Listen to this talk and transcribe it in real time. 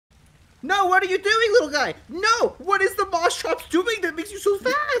No, what are you doing, little guy? No! What is the moss chops doing that makes you so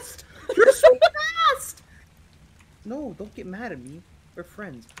fast? You're so fast! No, don't get mad at me. We're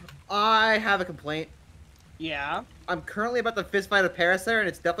friends. I have a complaint. Yeah. I'm currently about to fist fight a Parasaur, and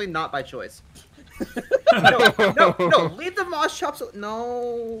it's definitely not by choice. No, leave the moss chops.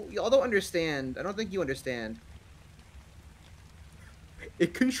 No, y'all don't understand. I don't think you understand.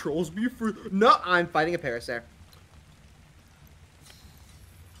 It controls me for. No, I'm fighting a Parasaur.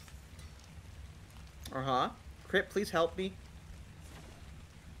 Crit, please help me.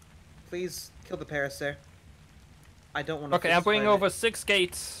 Please kill the Parasaur. I don't want to. Okay, I'm bringing over 6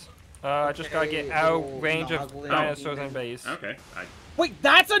 gates. I just gotta get out range of Noglin. dinosaurs and base. Okay. Wait,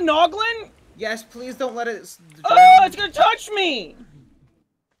 that's a Noglin? Yes, please don't let it. Oh, it's gonna touch me!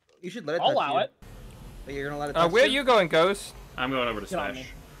 You should let it. I'll touch allow you. it. But you're gonna let it. Touch Where are you? you going, Ghost? I'm going over to Get on Spesh. me.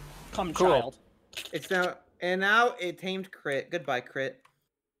 Come, Cool. child. It's now, and now it tamed Crit. Goodbye, Crit.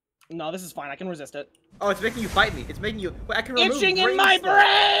 No, this is fine. I can resist it. Oh, it's making you fight me. It's making you. Wait, I can remove Itching in brain my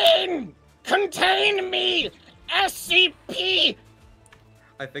stuff. brain! Contain me! SCP!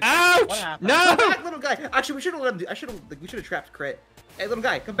 I fixed it. Ouch! What happened? No! Come back, little guy. Actually, we should have let him do. We should have trapped Crit. Hey, little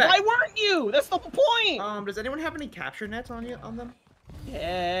guy, come back. Why weren't you? That's the point! Does anyone have any capture nets on them?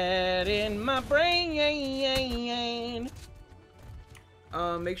 Get in my brain.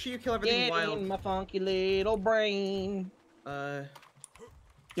 Make sure you kill everything Get wild. in my funky little brain.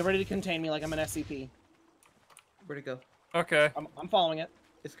 Get ready to contain me like I'm an SCP. Where'd it go? Okay. I'm following it.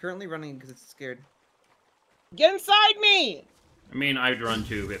 It's currently running because it's scared. Get inside me! I mean, I'd run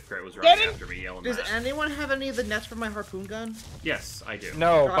too if Crit was running Get in- after me yelling Does that. anyone have any of the nets for my harpoon gun? Yes, I do.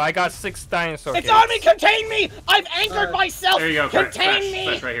 No, but I got 6 dinosaur It's gates. on me! Contain me! I've anchored myself! There you go, Crit. Contain Spesh, me!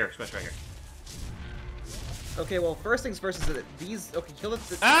 Spesh right here. Spesh right here. Okay, well, first things first is that these. Okay, kill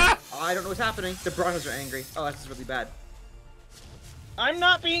the. Ah! I don't know what's happening. The Brontos are angry. Oh, that's just really bad. I'm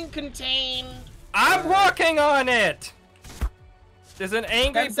not being contained. I'm working on it! There's an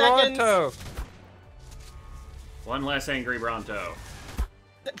angry 10 seconds. Bronto. One less angry Bronto.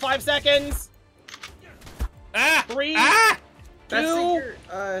 5 seconds. Ah! 3, Ah! 2,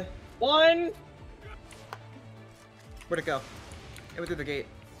 1. Where'd it go? It went through the gate.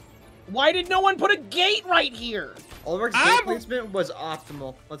 Why did no one put a gate right here? Ulrich's gate placement was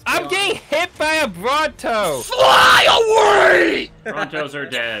optimal. Let's be I'm honest. getting hit by a Bronto! Fly away! Brontos are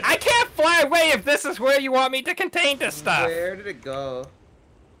dead. I can't fly away if this is where you want me to contain this stuff! Where did it go?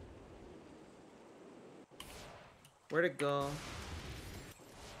 Where'd it go?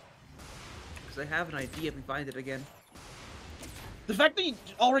 Because I have an idea if we find it again. The fact that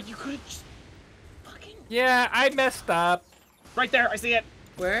Ulrich, you could have just fucking... Yeah, I messed up. Right there, I see it.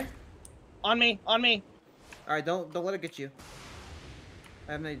 Where? On me, on me. Alright, don't let it get you.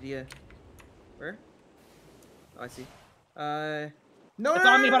 I have an idea. Where? Oh, I see. No, It's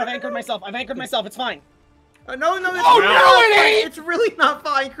on me, but I've anchored myself. I've anchored myself. It's fine. No, it's Oh, not no, it fine. ain't! It's really not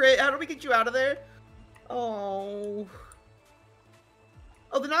fine, Crit. How do we get you out of there? Oh.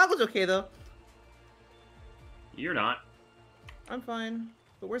 Oh, the Noglin's okay, though. You're not. I'm fine.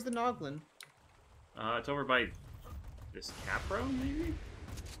 But where's the Noglin? It's over by this Capro, maybe?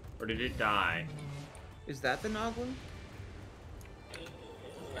 Or did it die? Is that the Noglin?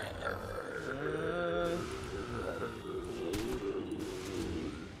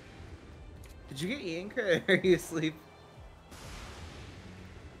 Did you get eaten, Crit? Or are you asleep?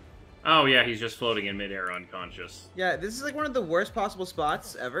 Oh yeah, he's just floating in midair unconscious. Yeah, this is like one of the worst possible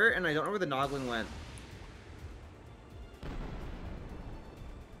spots ever, and I don't know where the Noglin went.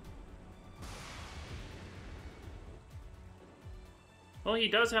 Well, he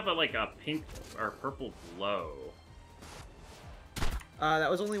does have like a pink or purple glow. That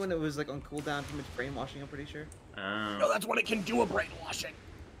was only when it was like on cooldown from its brainwashing, I'm pretty sure. Oh. No, that's when it can do a brainwashing.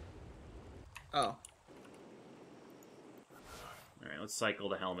 Oh. Alright, let's cycle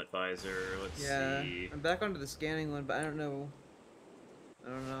the helmet visor. Let's Yeah. see. I'm back onto the scanning one, but I don't know.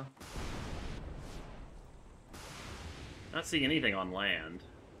 Not seeing anything on land.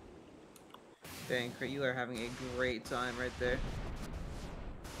 Dang, Crit, you are having a great time right there.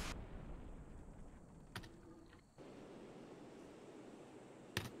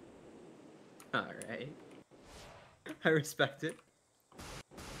 Alright. I respect it.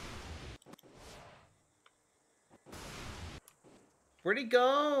 Where'd he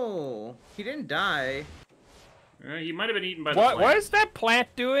go? He didn't die. He might have been eaten by the What plant. is that plant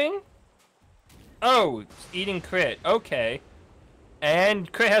doing? Oh, it's eating Crit. Okay.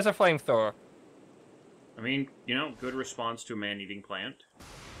 And Crit has a flamethrower. I mean, you know, good response to a man-eating plant.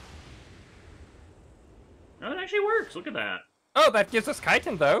 Oh, it actually works. Look at that. Oh, that gives us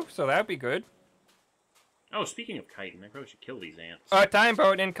chitin, though, so that'd be good. Oh, speaking of chitin, I probably should kill these ants. Time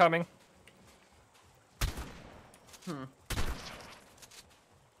boat incoming.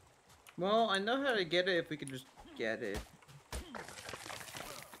 Well, I know how to get it if we could just get it.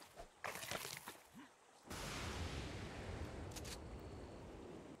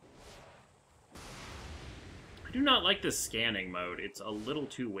 I do not like the scanning mode. It's a little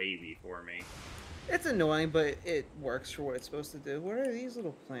too wavy for me. It's annoying, but it works for what it's supposed to do. What are these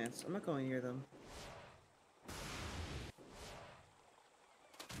little plants? I'm not going near them.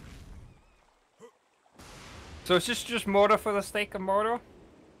 So it's just murder for the sake of murder?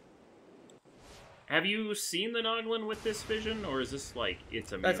 Have you seen the Noglin with this vision, or is this like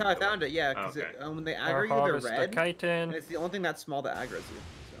it's a? That's how I found it. Yeah, because Okay. when they aggro you, they're red. The chitin. And it's the only thing that's small that aggroes you.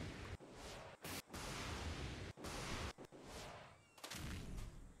 So.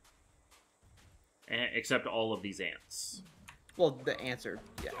 Except all of these ants. Well, the answer,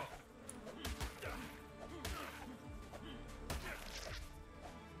 yeah.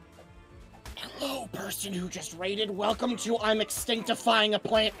 Hello, person who just raided. Welcome to I'm extinctifying a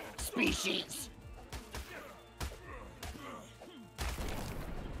plant species.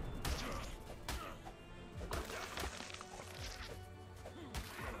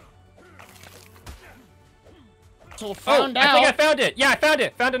 So found out. I think I found it. Yeah, I found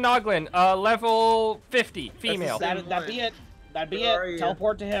it. Found a Noglin. Level 50, female. That's That'd be it. That'd be Where are it. you?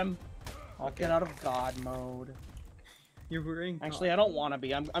 Teleport to him. I'll Okay. get out of God mode. You're wearing. Actually, I don't want to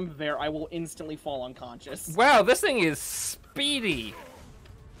be. I will instantly fall unconscious. Wow, this thing is speedy.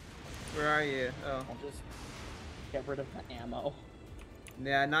 Where are you? Oh, I'll just get rid of the ammo.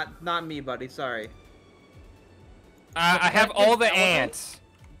 yeah, not me, buddy. Sorry. I have all the ants.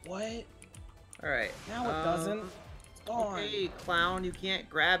 What? All right. Now it doesn't. It's gone. Hey, clown, you can't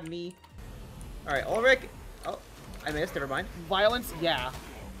grab me. All right, Ulrich. Oh, I missed. Never mind. Violence? Yeah.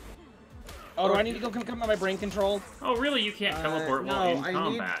 Oh, do I need to go come my brain control? Oh, really? You can't teleport while in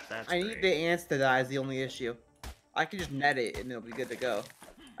combat. That's I great. need the ants to die is the only issue. I can just net it and it'll be good to go.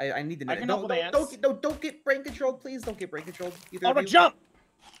 I need the net. I can help with ants. Don't get brain control, please. Don't get brain control. Either Oh, of to you. jump!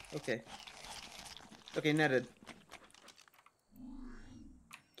 Okay. Okay, netted.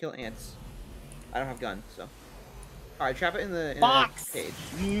 Kill ants. I don't have guns, so. All right, trap it in the Box! cage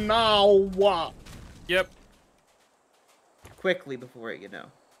No! Yep. quickly before you know.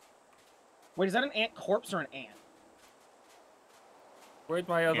 Wait, is that an ant corpse or an ant? Where'd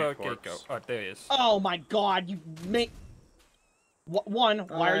my other Ant gate go? corpse. Oh, there he is. Oh my god, you make... One,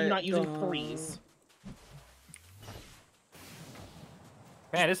 why are you not using don't- threes?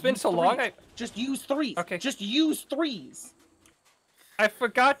 Man, it's been so long. Just use threes. Okay. Just use threes. I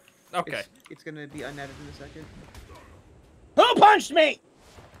forgot. Okay. It's gonna be unnetted in a second. Who punched me?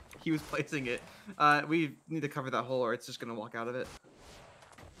 He was placing it. We need to cover that hole or it's just gonna walk out of it.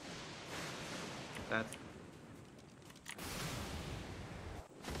 That's...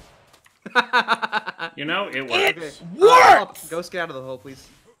 You know, it works. It works! Ghost, get out of the hole, please.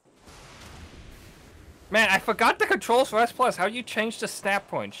 Man, I forgot the controls for S+. How do you change the snap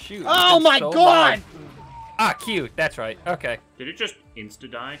point? Shoot. Oh it's my so god! long. Ah, Q. That's right. Okay. Did it just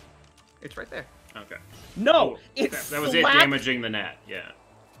insta-die? It's right there. Okay. No, Oh, it's that was it damaging the net, yeah.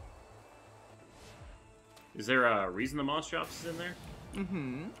 Is there a reason the moss drops is in there?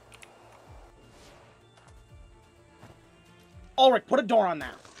 Mm-hmm. Ulrich, put a door on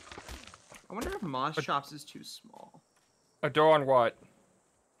that. I wonder if Moss Chops is too small. A door on what?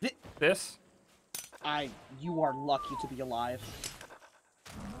 Th- This? You are lucky to be alive.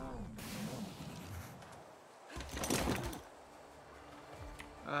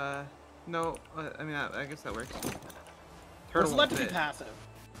 No, I mean, I guess that works. Just Turtle let it won't be fit. passive.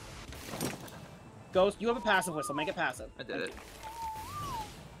 Ghost, you have a passive whistle. Make it passive. I did it.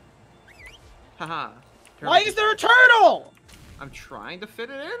 Haha. Why is there a turtle? I'm trying to fit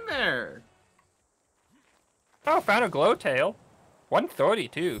it in there. Oh, found a glow tail.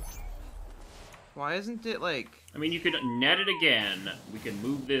 132. Why isn't it like... I mean, you could net it again. We can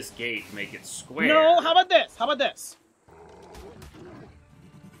move this gate to make it square. No, how about this? How about this?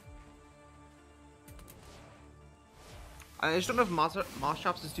 I just don't know if Moss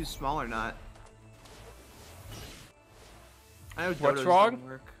Chops is too small or not. I know What's Dodo's wrong? doesn't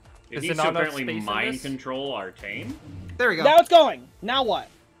work. It Is needs there to not enough apparently space in mind this? control our tame. There we go. Now it's going. Now what?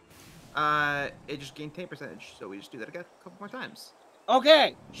 It just gained tame percentage, so we just do that again a couple more times.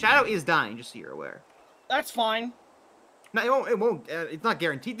 Okay, Shadow is dying, just so you're aware. that's fine. No, it won't. It won't. It's not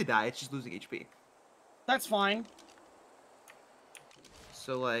guaranteed to die. It's just losing HP. That's fine.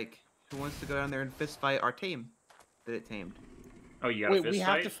 So like, who wants to go down there and fist fight our tame that it tamed? Oh, you got a Wait, fist we fight?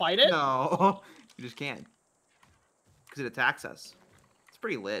 have to fight it? No, you just can't. Because it attacks us. It's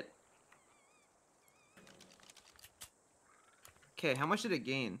pretty lit. Okay, how much did it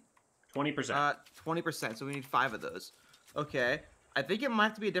gain? 20%. 20%. So we need 5 of those. Okay. I think it might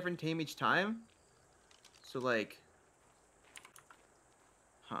have to be a different tame each time. So like,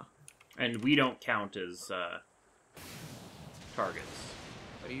 huh? And we don't count as targets.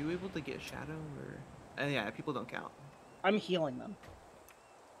 Are you able to get shadow or? And yeah, people don't count. I'm healing them.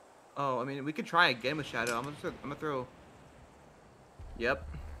 Oh, I mean, we could try again with shadow. I'm gonna throw. Yep.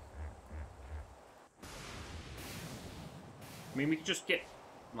 I mean, we could just get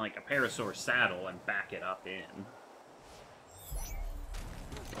like a parasaur saddle and back it up in.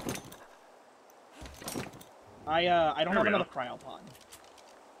 I don't There have we another go. cryopod.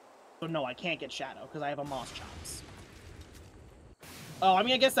 So no, I can't get shadow because I have a moss chops. Oh, I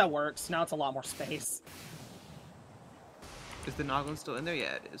mean, I guess that works. Now it's a lot more space. Is the Noglin still in there?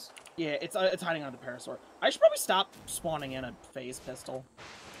 Yeah, it is. Yeah, it's hiding under the parasaur. I should probably stop spawning in a phase pistol.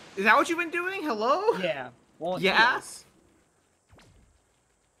 Is that what you've been doing? Hello? Yeah. Well, it Yeah? heals.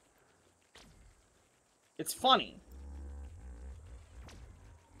 It's funny.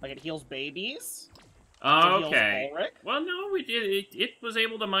 Like, it heals babies. It Okay. heals Ulrich. Well, no, it was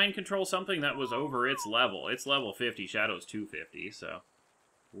able to mind control something that was over its level. It's level 50. Shadow's 250. So.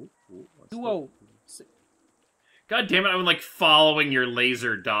 What's Duo. God damn it! I'm like following your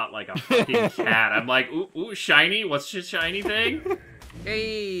laser dot like a fucking cat. I'm like, ooh, shiny. What's your shiny thing?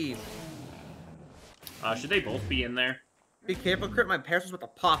 Hey! Should they both be in there? Be careful, Crit. My parasaur's about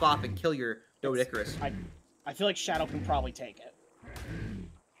to pop off and kill your Doedicurus. I feel like Shadow can probably take it.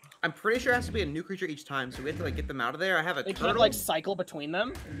 I'm pretty sure it has to be a new creature each time, so we have to like get them out of there. I have a They turtle. can't like cycle between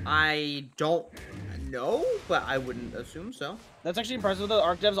them. I don't know, but I wouldn't assume so. That's actually impressive. The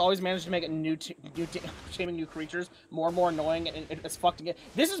ARK devs always manage to make taming new creatures more and more annoying and it's fucked to get.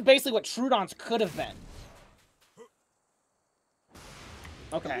 This is basically what Troodons could have been.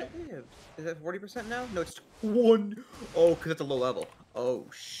 Okay. Is that 40% now? No, it's 1. Oh, because it's a low level. Oh,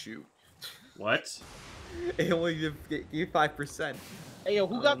 shoot. What? It only gave 5%. Hey yo,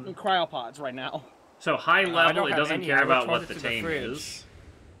 who got cryopods right now? So high I level, don't it have doesn't any. care I about what returned the it to the tame fridge.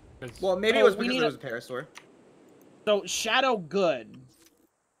 is. Well, maybe Oh, it was we because need it was a parasaur. So Shadow good.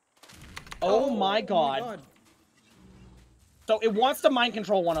 Oh my god. So it wants to mind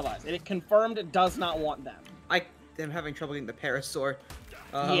control one of us. It confirmed it does not want them. I am having trouble getting the parasaur.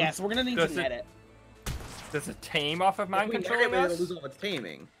 Yes, we're gonna need to net it. Does it tame off of mind If we net it, controlling we're gonna us? lose all its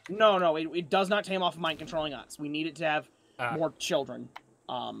taming. No, it does not tame off of mind controlling us. We need it to have more children.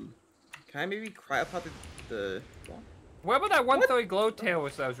 Can I maybe cryopod the well? What about that one-third glow tail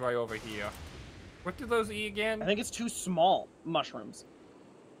that was right over here? What do those eat again? I think it's too small mushrooms.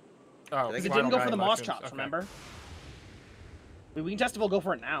 Oh, Because it why didn't don't go I for the have moss mushrooms? chops, Okay. remember? I mean, we can test if we'll go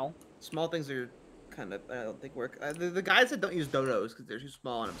for it now. Small things are kind of, I don't think work. The guy said don't use dodos because they're too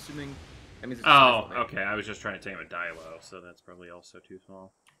small, and I'm assuming that means it's Oh, small. okay. I was just trying to tame a Dilo, so that's probably also too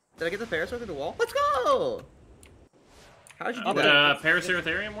small. Did I get the parasaur through the wall? Let's go! How'd you do Would that?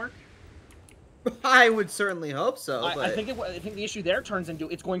 Paraceratherium work? I would certainly hope so, but... I think the issue there turns into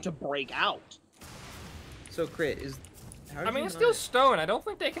it's going to break out. So, Crit, is... I mean, it's still stone. I don't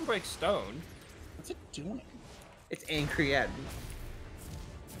think they can break stone. What's it doing? It's angry at me.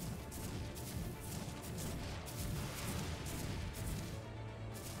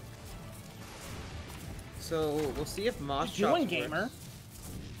 So, we'll see if Moss What you doing, Chops works. gamer?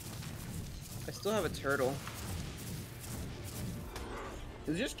 I still have a turtle.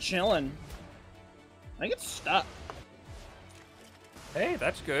 It's just chilling. I think it's stuck. Hey,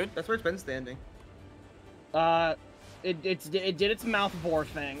 that's good. That's where it's been standing. It did its mouth bore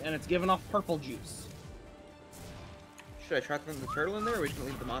thing, and it's giving off purple juice. Should I try throwing the turtle in there, or are we just gonna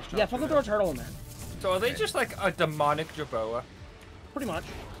leave the Moss Chops? Yeah, for fucking now? throw a turtle in there. So are they just like a demonic Jerboa? Pretty much.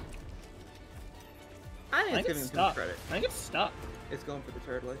 I think I it's think giving it's him too much stuck. credit. I think it's stuck. It's going for the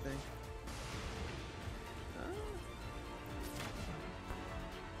turtle, I think.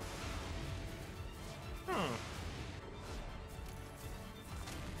 Hmm.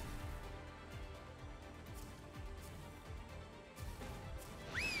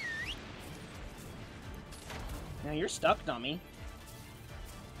 Now you're stuck, dummy.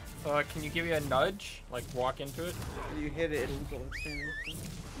 Can you give me a nudge? Like walk into it? You hit it, it'll go standing.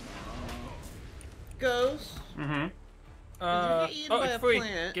 Ghost. Mm-hmm. get eaten by it's a free.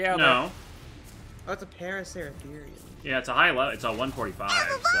 plant? Get out No. Oh, it's a Paraceratherium. Yeah, it's a high level. It's a 145, so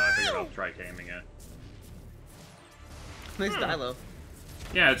I figured I'll try taming it. Nice Dilo.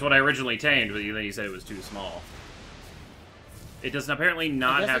 Yeah, it's what I originally tamed, but then you said it was too small. It does apparently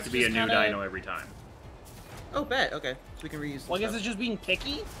not guess have it's to be a just new kinda- dino every time. Oh, bet. Okay. So we can reuse Well, I guess stuff. it's just being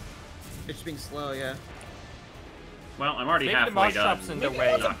picky. It's just being slow, yeah. Well, I'm already Maybe the halfway moss done. chops in the Maybe way.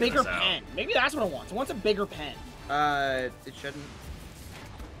 it wants a knocking bigger this out. pen. Maybe that's what it wants. It wants a bigger pen. It shouldn't.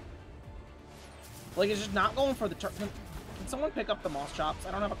 Like, it's just not going for the turn. Can someone pick up the moss chops?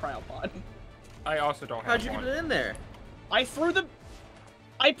 I don't have a cryopod. I also don't have How'd you one. get it in there? I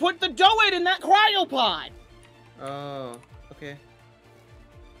put the dough in that cryopod! Oh, okay.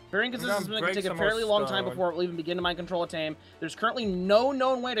 Very inconsistent, it's going to take a fairly long time before it will even begin to mind control a tame. There's currently no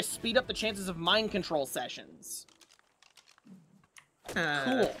known way to speed up the chances of mind control sessions.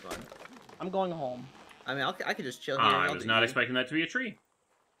 Cool. I'm going home. I mean, I could just chill here. I was not expecting that to be a tree.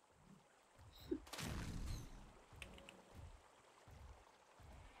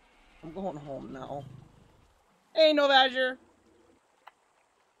 I'm going home now. Hey, no Azure.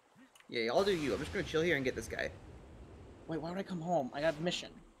 Yeah, I'll do you. I'm just gonna chill here and get this guy. Wait, why would I come home? I got a mission.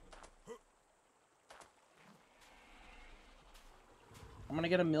 I'm gonna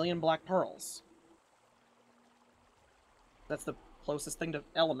get 1,000,000 black pearls. That's the closest thing to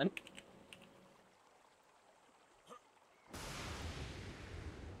element.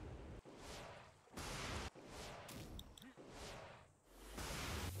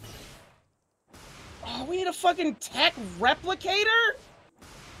 Oh, we need a fucking tech replicator?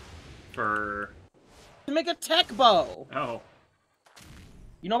 For... To make a tech bow. Oh.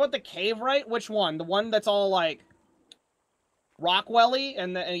 You know about the cave, right? Which one? The one that's all, like, Rockwell-y,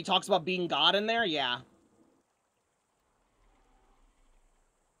 and he talks about being God in there? Yeah.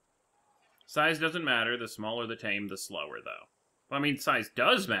 Size doesn't matter. The smaller the tame, the slower, though. Well, I mean, size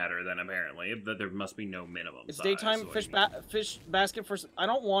does matter, then, apparently. That there must be no minimum It's size. daytime fish basket for... I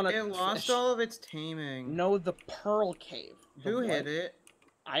don't want to... It lost all of its taming. No, the Pearl Cave. Who hit it?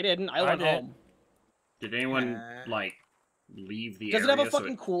 I didn't. I went home. Did anyone, like, leave the Does area? it have a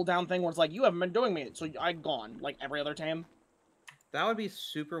fucking cooldown thing where it's like, you haven't been doing me, so I'm gone, like every other tame? That would be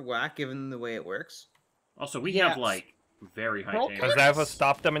super whack, given the way it works. Also, we have, like, very high tame. Has that ever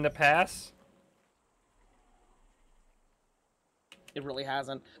stopped them in the past? It really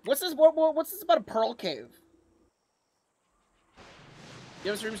hasn't. What's this about a Pearl Cave? You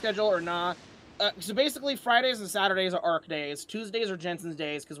have a stream schedule or not? So basically, Fridays and Saturdays are ARK days. Tuesdays are Jensen's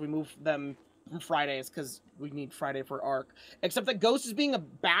days, because we moved them from Fridays, because we need Friday for ARK. Except that Ghost is being a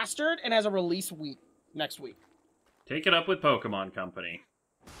bastard and has a release week next week. Take it up with Pokemon Company.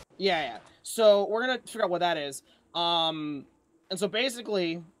 Yeah. So, we're gonna figure out what that is. And so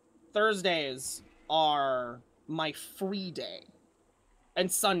basically, Thursdays are my free day. And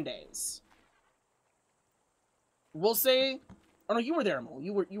Sundays. We'll say... Oh, no, you were there, Mo.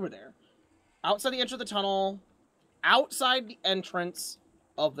 You were there. Outside the entrance of the tunnel, outside the entrance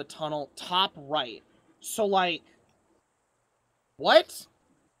of the tunnel, top right. So, like... What?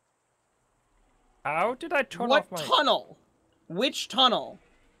 How did I turn off my... What tunnel? Which tunnel?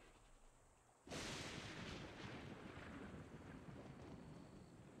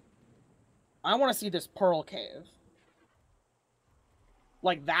 I want to see this Pearl Cave.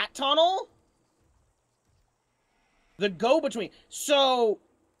 Like that tunnel? The go-between. So,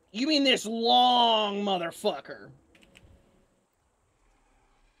 you mean this long motherfucker?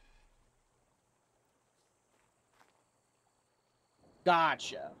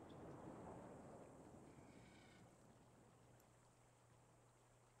 Gotcha.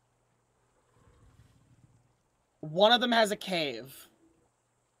 One of them has a cave.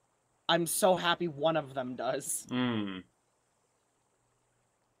 I'm so happy one of them does.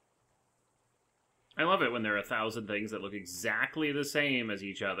 I love it when there are 1,000 things that look exactly the same as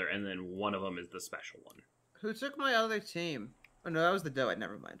each other, and then one of them is the special one. Who took my other team? Oh no, that was the Doed.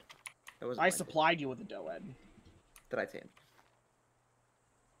 Never mind. That was. I supplied you with the Doed. That I tamed.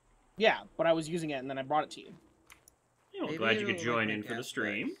 Yeah, but I was using it and then I brought it to you. Yeah, well, glad you could join in for the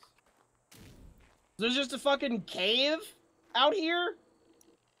stream. There's just a fucking cave out here?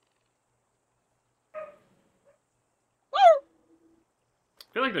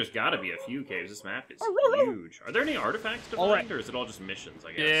 I feel like there's gotta be a few caves. This map is huge. Are there any artifacts to find, or is it all just missions,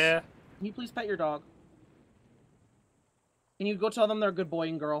 I guess? Yeah. Can you please pet your dog? Can you go tell them they're a good boy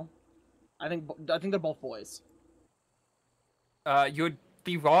and girl? I think they're both boys. You'd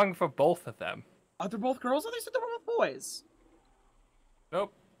be wrong for both of them. Are they both girls? Or they said they were both boys?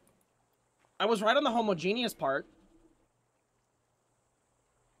 Nope. I was right on the homogeneous part.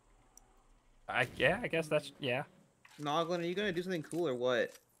 Yeah, I guess that's... yeah. Noglin, are you gonna do something cool or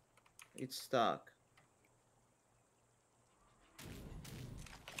what? It's stuck.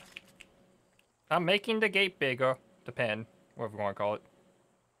 I'm making the gate bigger. The pen, whatever you want to call it.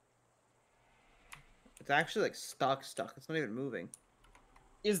 It's actually like stuck. It's not even moving.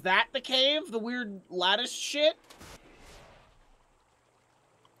 Is that the cave? The weird lattice shit?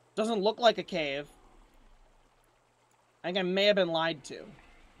 Doesn't look like a cave. I think I may have been lied to.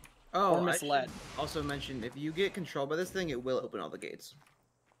 Oh, or misled. Also mentioned, if you get controlled by this thing, it will open all the gates.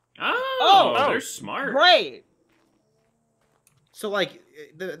 Oh! Oh, they're smart. Great. So like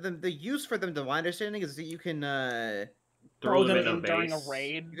the use for them, to my understanding, is that you can Throw them in a in during a base.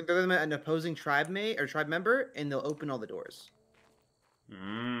 raid. you can throw them at an opposing tribe mate or tribe member, and they'll open all the doors.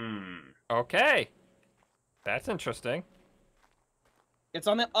 Okay. That's interesting. It's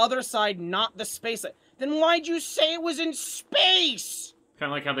on the other side, not the space. Then why'd you say it was in space?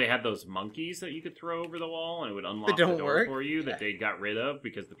 Kind of like how they had those monkeys that you could throw over the wall and it would unlock don't the door work? for you that they got rid of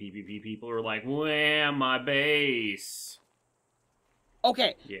because the PvP people were like, wham, my base.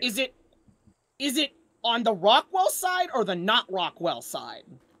 Okay, Yeah. is it on the Rockwell side or the not Rockwell side?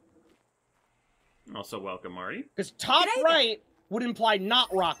 Also, welcome, Marty. Because top right would imply not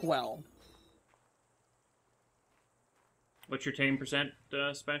Rockwell. What's your tame percent,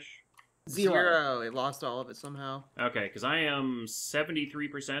 Spesh? 0. It lost all of it somehow. Okay, because I am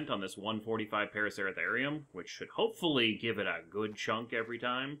 73% on this 145 Paraceratherium, which should hopefully give it a good chunk every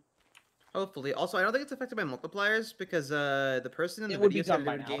time. Hopefully. Also, I don't think it's affected by multipliers because the person in the It would be video said done it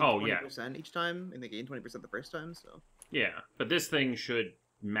by would now. gain Oh, 20% each time, and they gained 20% the first time. So Yeah, but this thing should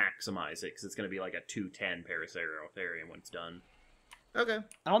maximize it, because it's going to be like a 210 Paraceratherium when it's done. okay,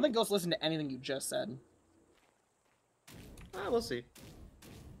 I don't think Ghost listened to anything you just said. we'll see.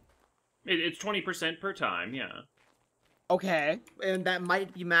 It's 20% per time, yeah. Okay. And that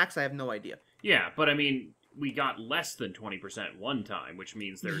might be max. I have no idea. Yeah, but I mean, we got less than 20% one time, which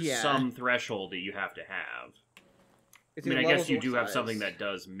means there's Yeah. some threshold that you have to have. It's I mean, I either guess levels you or do have size. something that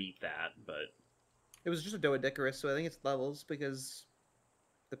does meet that, but... It was just a Doedicarus, so I think it's levels because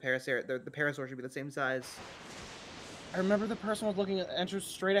the Parasaur should be the same size. I remember the person was looking at the entrance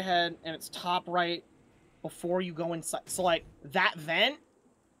straight ahead, and it's top right before you go inside. So, like, that vent?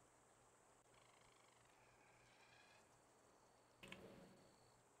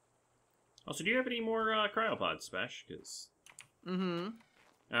 Also, do you have any more cryopods, Spesh? Because... Mm-hmm.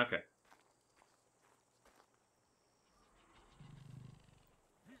 Okay.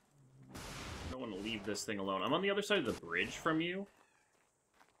 I don't want to leave this thing alone. I'm on the other side of the bridge from you.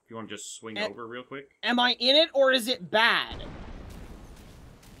 If you want to just swing over real quick. Am I in it, or is it bad?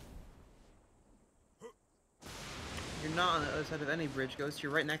 You're not on the other side of any bridge, Ghost.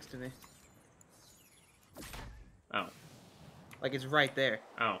 You're right next to me. Oh. Like, it's right there.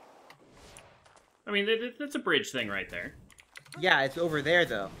 Oh. I mean, that's a bridge thing right there. Yeah, it's over there,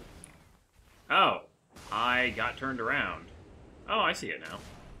 though. Oh. I got turned around. Oh, I see it now.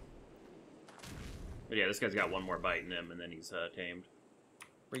 But yeah, this guy's got one more bite in him, and then he's tamed.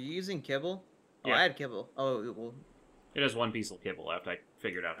 Were you using kibble? Oh, Yeah. I had kibble. Oh, well, It has one piece of kibble left. I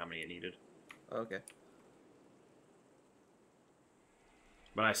figured out how many it needed. okay.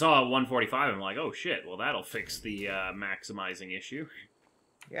 But I saw 145, I'm like, oh shit, well that'll fix the maximizing issue.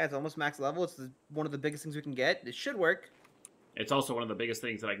 Yeah, it's almost max level. It's one of the biggest things we can get. It should work. It's also one of the biggest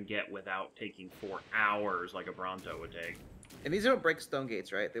things that I can get without taking 4 hours like a Bronto would take. And these don't break stone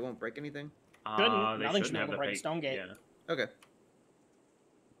gates, right? They won't break anything? Shouldn't. They Nothing shouldn't should be have able to the break a fake- stone gate. Yeah. Okay.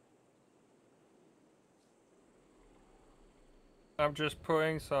 I'm just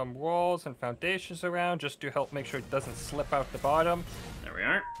putting some walls and foundations around just to help make sure it doesn't slip out the bottom. There we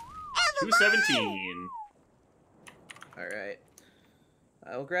are. 217. Alright.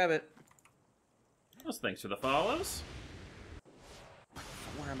 I will grab it. Well, thanks for the follows.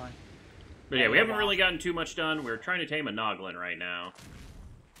 Where am I? But yeah, we haven't really gotten too much done. We're trying to tame a Noglin right now.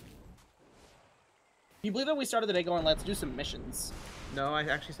 Can you believe that we started the day going, let's do some missions? No, I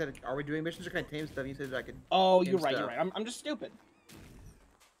actually said, are we doing missions or can I tame stuff? You said I could. Oh, tame you're right, stuff. you're right. I'm just stupid.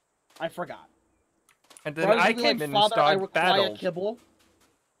 I forgot. And then Rather I than be came like, in and Father, I started require battle. kibble.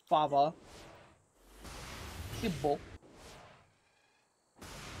 Fava. Kibble.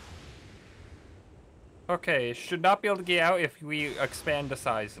 Okay, should not be able to get out if we expand the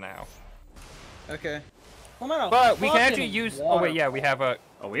size now. Okay. Well, no, But we can fucking actually use... Oh water. wait, yeah, we have a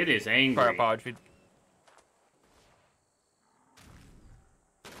Oh, it is angry. cryopod.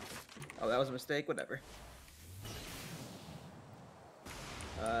 Oh, that was a mistake. Whatever.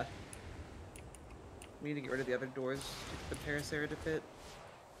 We need to get rid of the other doors to the Paracera to fit.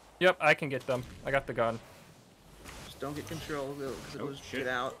 Yep, I can get them. I got the gun. Just don't get control because it Oh, will shit. shit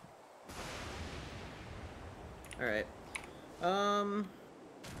out. Alright. Alright,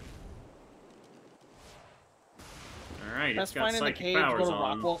 Let's it's got find in the psychic cave, go powers to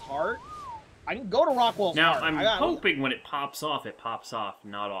on. Rockwell's heart. I can go to Rockwell's Now, heart. I'm I got- hoping when it pops off,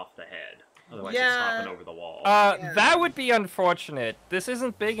 not off the head. Otherwise, it's Yeah. hopping over the wall. Yeah. That would be unfortunate. This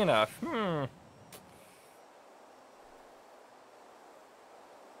isn't big enough.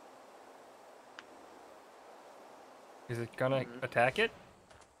 Is it gonna attack it?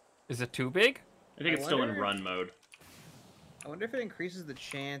 Is it too big? I think I it's still in wonder- run mode. I wonder if it increases the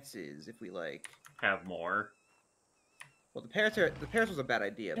chances if we like Have more. Well, the Paris was a bad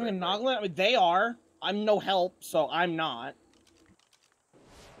idea. I mean, But, Noglin, I mean, they are. I'm no help, so I'm not.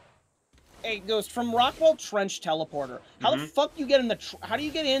 Hey, Ghost, from Rockwell Trench Teleporter, how the fuck you get in the... how do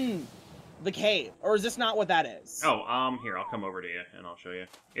you get in the cave? Or is this not what that is? Oh, here, I'll come over to you, and I'll show you.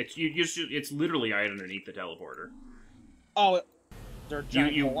 It's literally right underneath the teleporter. Oh, there's a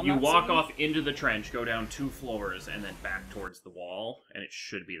giant hole I'm you not walk seeing? off into the trench, go down 2 floors, and then back towards the wall, and it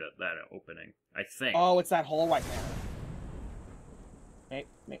should be that opening. I think. Oh, it's that hole right there.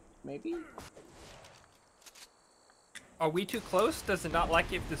 Maybe? Are we too close? Does it not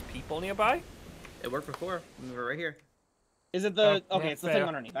like it if there's people nearby? it worked before. We were right here. Is it the... Oh, okay, yeah, it's the fair. thing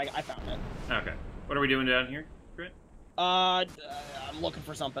underneath. I found it. Okay. What are we doing down here, Grit? I'm looking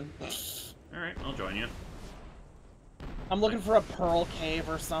for something. Alright, I'll join you. I'm looking for a pearl cave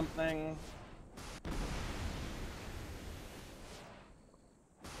or something.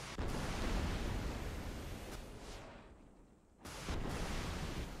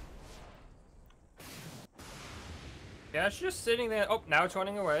 Yeah, it's just sitting there. Oh, now it's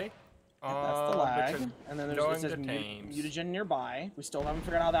running away. That's the lag. And then there's going it says to tames. mutagen nearby. We still haven't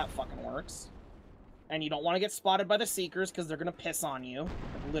figured out how that fucking works. And you don't want to get spotted by the Seekers because they're going to piss on you.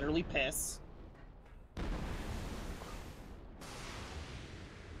 Like, literally piss.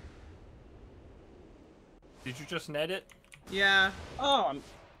 Did you just net it? Yeah. Oh,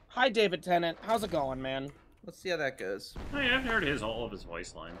 hi, David Tennant. How's it going, man? Let's see how that goes. Oh yeah, I've heard all of his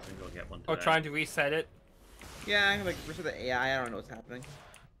voice lines. I think I'll get one today. Oh, trying to reset it? Yeah, I'm like for the AI. I don't know what's happening.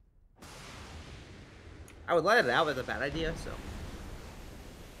 I would let it out, but it's a bad idea. So.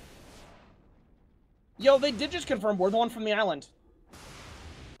 Yo, they did just confirm we're the one from the island.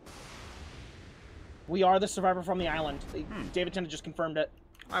 We are the survivor from the island. David Tennant just confirmed it.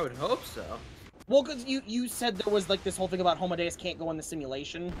 I would hope so. Well, because you said there was, like, this whole thing about Homodeus can't go in the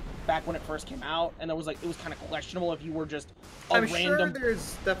simulation back when it first came out, and there was, like, it was kind of questionable if you were just a I'm random... sure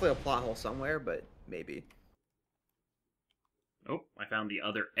there's definitely a plot hole somewhere, but maybe. Oh, I found the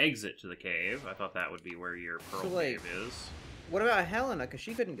other exit to the cave. I thought that would be where your pearl So, like, cave is. What about Helena? Because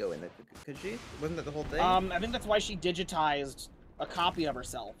she couldn't go in there, could she? Wasn't that the whole thing? I think that's why she digitized a copy of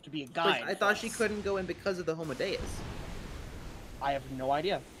herself to be a guide. I thought she couldn't go in because of the Homodeus. I have no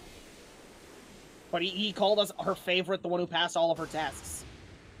idea. But he called us her favorite, the one who passed all of her tests.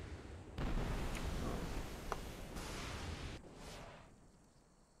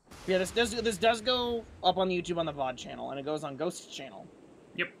 Yeah, this does go up on the YouTube on the VOD channel, and it goes on Ghost's channel.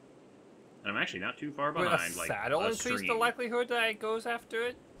 Yep. And I'm actually not too far Will behind. a Like saddle a increase the stream. likelihood that it goes after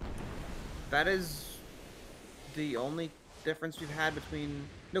it? That is the only difference we've had between...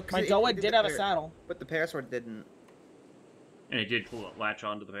 No, My Doa did have a saddle. But the Parasaur didn't. And it did latch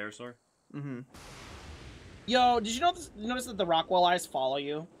onto the Parasaur? Mm-hmm. Yo, did you notice that the Rockwell eyes follow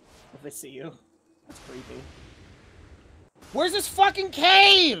you if they see you? That's creepy. Where's this fucking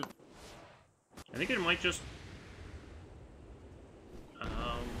cave? I think it might just...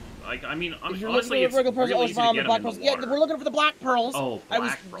 I mean, If you're honestly, looking it's for the really easy to get the them black in the pearls. Yeah, water. we're looking for the black pearls. Oh, I was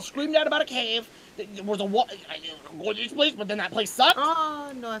black pearl. screamed out about a cave. There was a go to this place, but then that place sucked.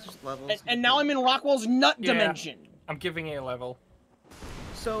 Oh, no, that's just levels. And now I'm in Rockwell's nut Yeah. dimension. I'm giving it a level.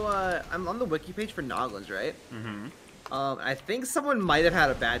 So, I'm on the wiki page for Nogglins, right? Mm-hmm. I think someone might have had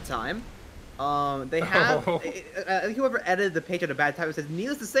a bad time. They have... Oh. I think whoever edited the page had a bad time. It says,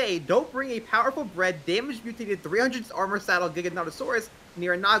 needless to say, don't bring a powerful bred, damaged, mutated 300 armor saddle Giganotosaurus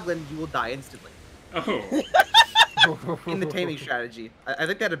near a Noglin. You will die instantly. Oh. In the taming strategy. I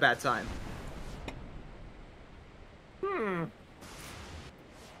think they had a bad time. Hmm.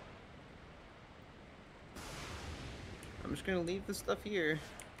 I'm just gonna leave this stuff here.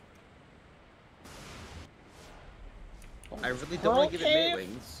 I really don't want to give it Pearl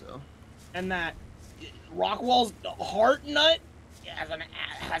Maewings, so... And that Rockwell's heart nut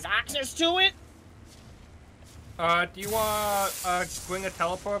has access to it. Do you want bring a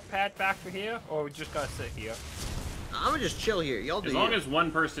teleport pad back to here, or we just gotta sit here? I'm gonna just chill here. Y'all do As long you. as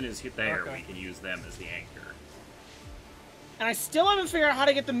one person is there, Okay. we can use them as the anchor. And I still haven't figured out how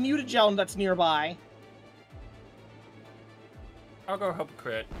to get the mutagel that's nearby. I'll go help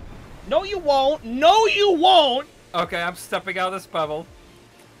Crit. No, you won't. No, you won't. Okay, I'm stepping out of this bubble.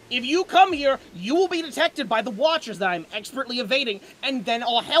 If you come here, you will be detected by the Watchers that I'm expertly evading, and then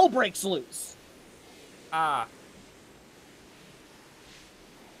all hell breaks loose. Ah.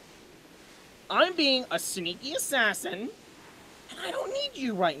 I'm being a sneaky assassin, and I don't need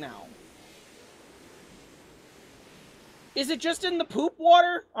you right now. Is it just in the poop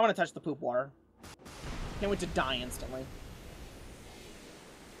water? I want to touch the poop water. Can't wait to die instantly.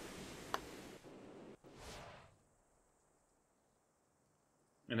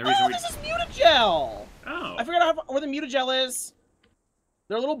 And the reason This is mutagel! Oh. I forgot where the mutagel is.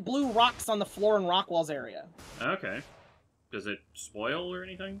 There are little blue rocks on the floor in Rockwell's area. Okay. Does it spoil or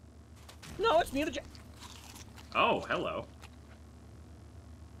anything? No, it's mutagel. Oh, hello.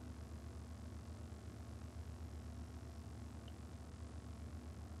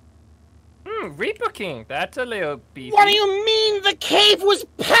 Reaper King. That's a little beefy. What do you mean the cave was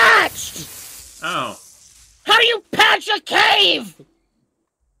patched? Oh. How do you patch a cave?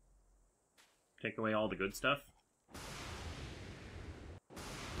 Take away all the good stuff?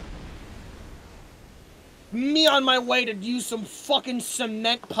 Me on my way to use some fucking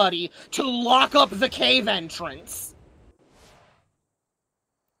cement putty to lock up the cave entrance.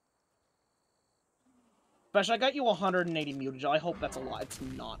 Spesh, I got you 180 mutagel. I hope that's a lot. It's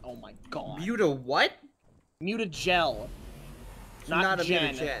not. Oh my god. Muta what? Mutagel. Not a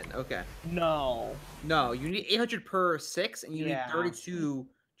gen. mutagen. Okay. No. No, you need 800 per 6, and you need 32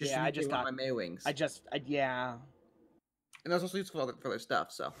 just Yeah, to I just got my Maewings. yeah. And that's also useful for their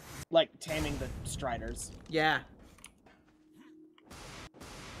stuff, so. Like taming the Stryders. Yeah.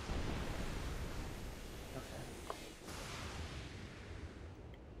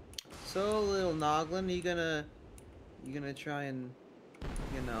 So, little Noglin, you gonna try and,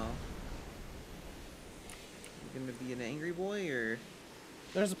 you know, you gonna be an angry boy, or?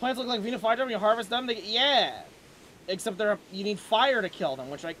 There's plants look like Vena fire when you harvest them. Yeah, except you need fire to kill them,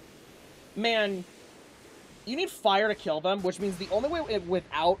 which man, you need fire to kill them, which means the only way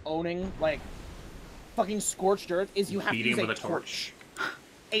without owning like fucking scorched earth is you have to use a torch.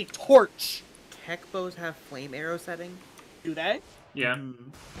 A torch. Tech bows have flame arrow setting. Do they? Yeah.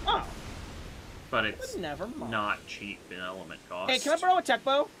 Oh. But it's never mind. not cheap in element cost. Hey, can I borrow a tech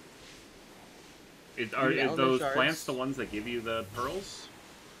bow? Are those plants the ones that give you the pearls?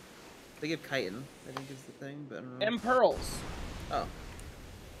 They give chitin, I think is the thing, but I don't know. And pearls. Oh.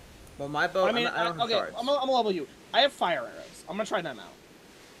 Well, my bow, I don't have okay, shards. I'm gonna level you. I have fire arrows. I'm gonna try them out.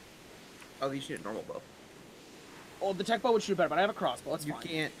 Oh, you shoot a normal bow. Oh, the tech bow would shoot better, but I have a crossbow. It's You fine.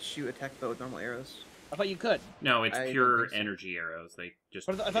 can't shoot a tech bow with normal arrows. I thought you could. No, it's I pure don't think so. energy arrows. They just...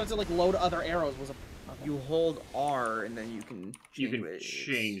 But I thought it said, like, load other arrows was a... Okay. You hold R, and then you can change You can what it is.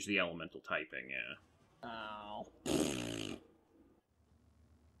 change the elemental typing, yeah. Oh.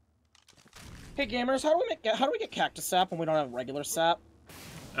 Hey gamers, how do we get cactus sap when we don't have regular sap?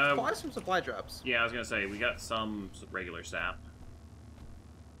 Buy some supply drops. Yeah, I was gonna say, we got some regular sap.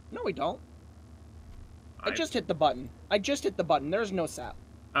 No, we don't. I just hit the button. I just hit the button. There's no sap.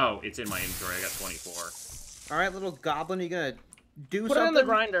 Oh, it's in my inventory. I got 24. Alright, little goblin, you gonna do Put something? it in the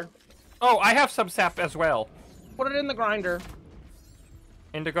grinder. Oh, I have some sap as well. Put it in the grinder.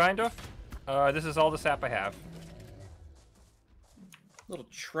 In the grinder? This is all the sap I have. Little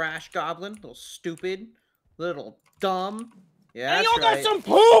trash goblin, little stupid, little dumb. Yeah, Hey, that's y'all right. got some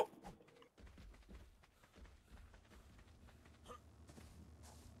poop!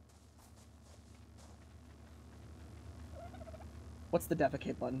 What's the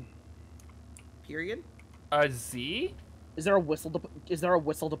defecate button? Period? Z? Is there a whistle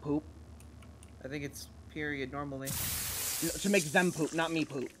to poop? I think it's period normally. To make them poop, not me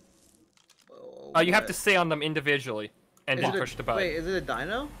poop. You have to stay on them individually, and then push the button. Wait, is it a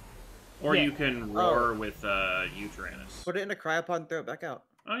dino? Or Yeah. you can roar with Uranus. Put it in a cryopod and throw it back out.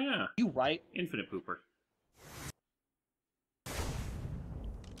 Oh yeah, You right? infinite pooper.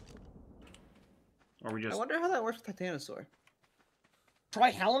 Or we I just... wonder how that works with Titanosaur. Try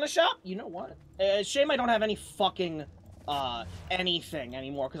Hell in a Shop? You know what? Shame I don't have any fucking, anything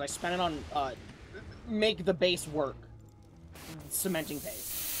anymore, because I spent it on, make the base work. Cementing base.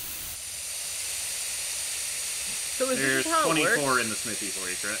 So is There's this how it 24 works? in the smithy for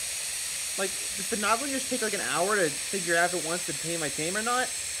you, Crit. Like, does the Noglin just take like an hour to figure out if it wants to tame my tame or not?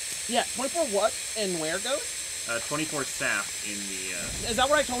 Yeah, 24 what and where goes? 24 sap in the... Is that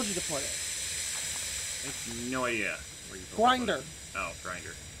what I told you to put it? I have no idea where you put Grinder. it. Oh,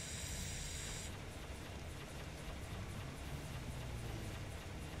 grinder.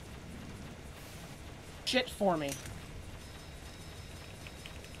 Shit for me.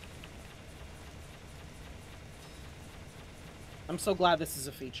 I'm so glad this is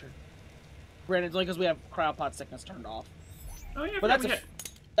a feature. Granted, it's only because we have cryopod sickness turned off. Oh yeah, But that's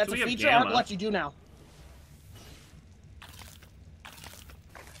a we have feature ARK Gamma. lets you do now.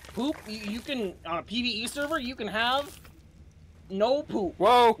 Poop, you can, on a PvE server, you can have no poop.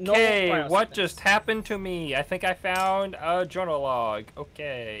 Whoa, No okay, cryo what sickness. just happened to me? I think I found a journal log.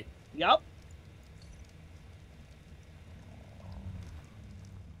 Okay. Yep.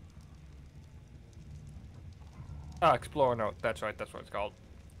 Ah, Explorer Note. That's right, that's what it's called.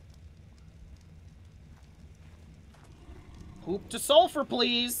 Poop to sulfur,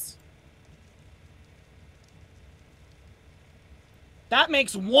 please. That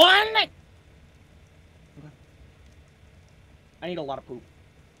makes 1! Okay. I need a lot of poop.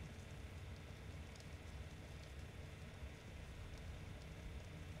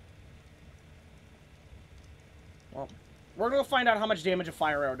 Well, we're gonna find out how much damage a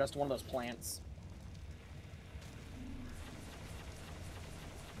fire arrow does to one of those plants.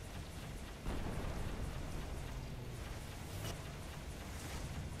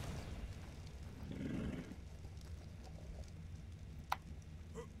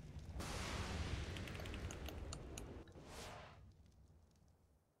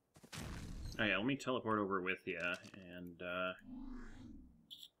 Oh yeah, let me teleport over with you and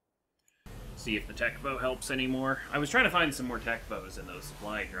see if the tech bow helps anymore. I was trying to find some more tech bows in those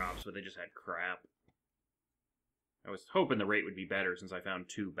supply drops, but they just had crap. I was hoping the rate would be better since I found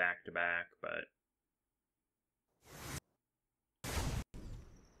 2 back to back, but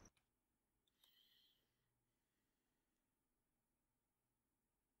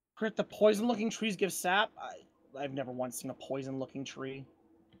Crit, the poison-looking trees give sap? I've never once seen a poison-looking tree.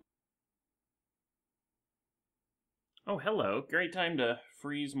 oh, hello. Great time to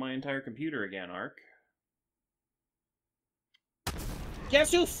freeze my entire computer again, ARK.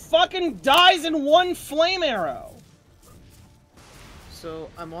 Guess who fucking dies in 1 flame arrow? So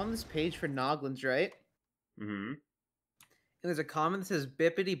I'm on this page for Noglins, right? Mm-hmm. And there's a comment that says,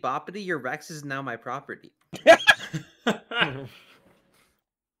 "Bippity boppity, your Rex is now my property." The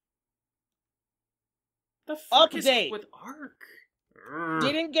fuck is Update. up with ARK?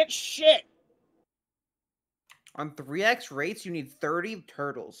 Didn't get shit. On 3x rates, you need 30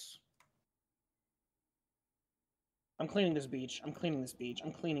 turtles. I'm cleaning this beach. I'm cleaning this beach.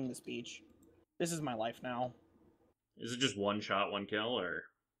 I'm cleaning this beach. This is my life now. Is it just 1 shot, 1 kill, or?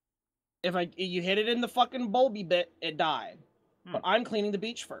 If you hit it in the fucking bulby bit, it died. Hmm. But I'm cleaning the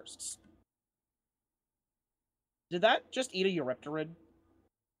beach first. Did that just eat a Eurypterid?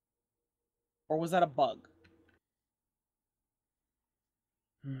 Or was that a bug?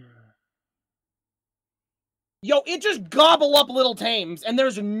 Yo, it just gobble up little tames, and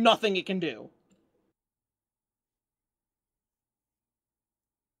there's nothing it can do.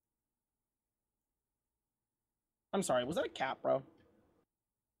 I'm sorry, was that a cat, bro?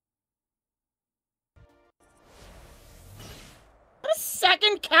 A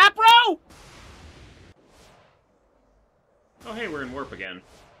second cat, bro? Oh, hey, we're in warp again.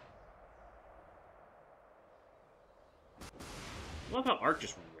 I love how ARK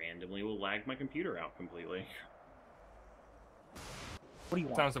just randomly will lag my computer out completely. What do you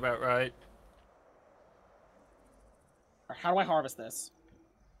want? Sounds about right. How do I harvest this?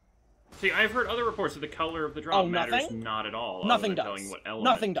 See, I've heard other reports that the color of the drop matters nothing? not at all. Nothing other than does. Knowing what element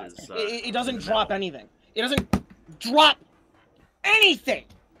Nothing does. Is, It doesn't in the drop middle. anything. It doesn't drop anything.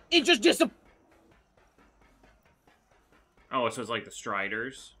 It just disappears. Oh, so it's like the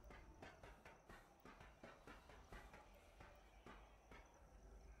Stryders.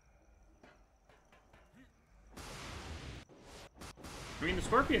 I mean, the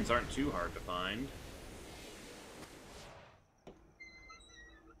scorpions aren't too hard to find.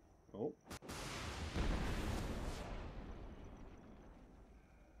 Oh.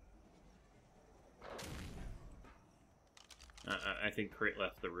 I think Crit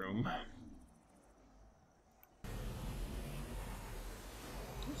left the room.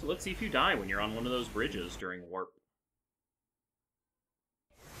 So let's see if you die when you're on one of those bridges during warp.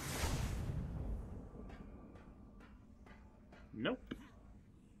 Nope.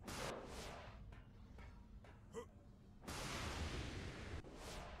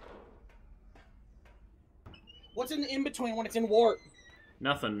 What's in between when it's in warp?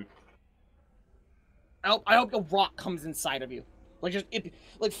 Nothing. I hope a rock comes inside of you. Like, just,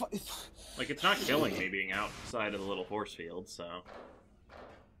 Like, it's not killing me being outside of the little force field, so...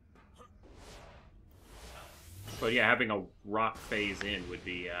 But yeah, having a rock phase in would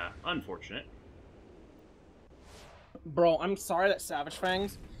be, unfortunate. Bro, I'm sorry that Savage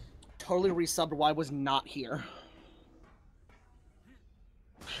Fangs totally resubbed why I was not here.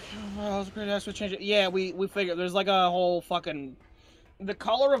 Oh, that's what changed it. Yeah, we figured there's like a whole fucking... The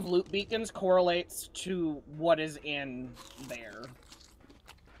color of loot beacons correlates to what is in there.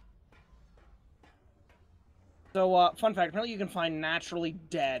 So, fun fact, apparently you can find naturally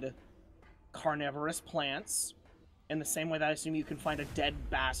dead carnivorous plants in the same way that I assume you can find a dead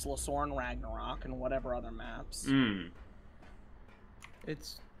Basilosaur in Ragnarok and whatever other maps.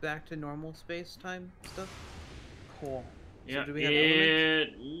 It's back to normal space-time stuff. Cool. Yeah, do we have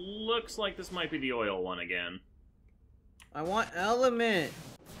it looks like this might be the oil one again. I want element.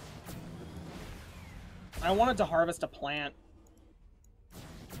 I wanted to harvest a plant.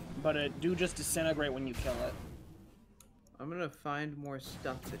 but it do just disintegrate when you kill it. I'm gonna find more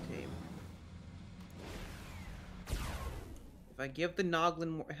stuff to tame. If I give the Noglin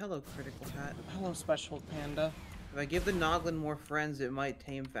more— Hello, Critical Hat. Hello, Special Panda. If I give the Noglin more friends, it might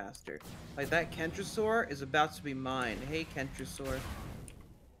tame faster. Like, that Kentrosaur is about to be mine. Hey, Kentrosaur.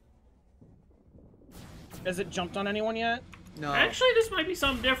 Has it jumped on anyone yet? No. Actually, this might be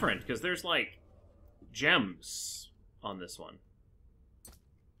something different, because there's, like, gems on this one.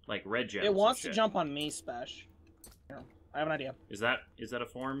 Like, red gems. It wants to jump on me, Spesh. Here, I have an idea. Is that a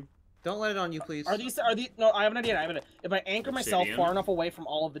form? Don't let it on you, please. Are these? No, I have an idea. If I anchor myself Obsidian? far enough away from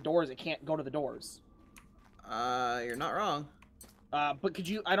all of the doors, it can't go to the doors. You're not wrong. But could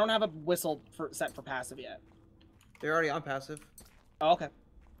you? I don't have a whistle set for passive yet. They're already on passive. Oh, okay.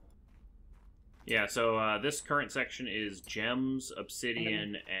 Yeah, so this current section is gems,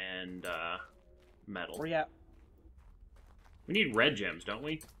 obsidian, and metal. Where you at? We need red gems, don't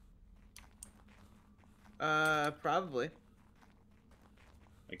we? Probably.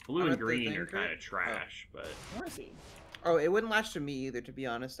 Like, blue I'm and at the green thing are for it. kind of trash, but... Where is he? Oh, it wouldn't latch to me either, to be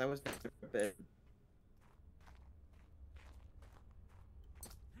honest. I was a bit.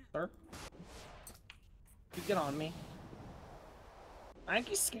 Sir? You get on me. I think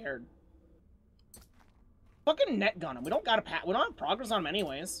he's scared. Fucking net gun him. We don't gotta we don't have progress on him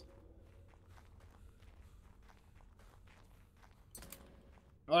anyways.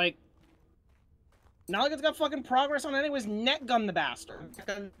 Like, not like it's got fucking progress on anyways. Net gun the bastard.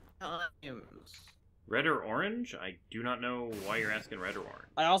 Red or orange? I do not know why you're asking red or orange.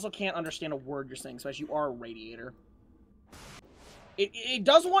 I also can't understand a word you're saying, especially you are a radiator. It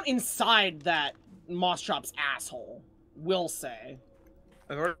does want inside that Moss Chop's asshole. Will say.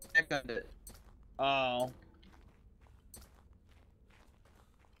 I've already net gunned it. Oh.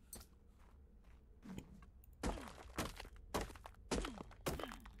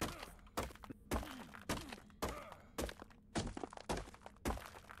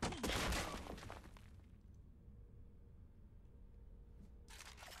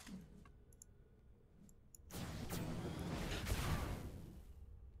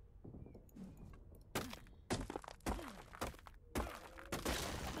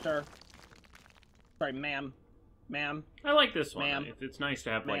 Sir. Sorry, ma'am. Ma'am. I like this one. Ma'am. It's nice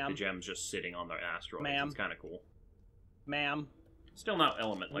to have like the Ma'am. gems just sitting on the asteroids. Ma'am. It's kind of cool. Ma'am. Still not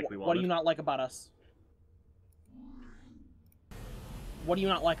element like we wanted. What do you not like about us? What do you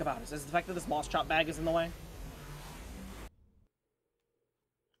not like about us? Is it the fact that this Moss Chop bag is in the way?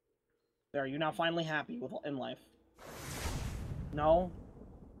 There, are you now finally happy with in life? No?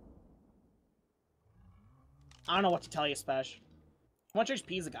 I don't know what to tell you, Spesh. How much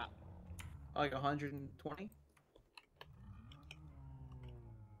HP's it got? Like 120?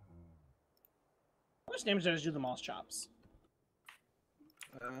 How much damage does it do the Moss Chops?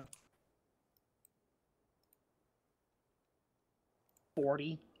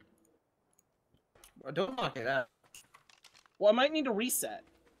 40. Well, don't knock it out. Well, I might need to reset.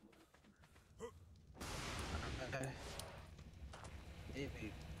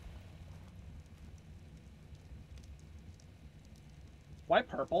 Maybe. Why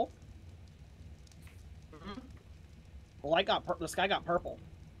purple? Mhm. The light got the sky got purple.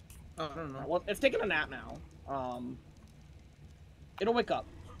 Oh, I don't know. Well, it's taking a nap now. It'll wake up.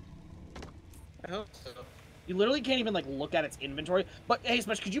 I hope so. You literally can't even like look at its inventory. But hey,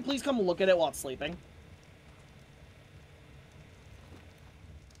 Spesh, could you please come look at it while it's sleeping?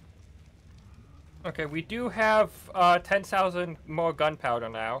 Okay, we do have 10,000 more gunpowder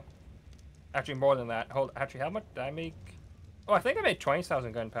now. Actually, more than that. Actually, how much did I make? Oh, I think I made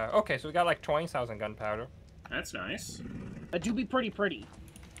 20,000 gunpowder. Okay, so we got like 20,000 gunpowder. That's nice. That do be pretty.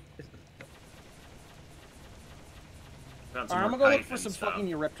 Found Alright, I'm more gonna go look kite for and some stuff. fucking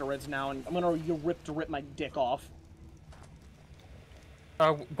Eurypterids now, and I'm gonna rip my dick off.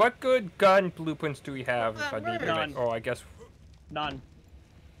 What good gun blueprints do we have if I need to None. make? Oh, I guess. None.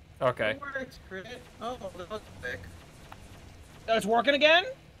 Okay. It works, crit. Oh, that was quick. Oh, it's working again?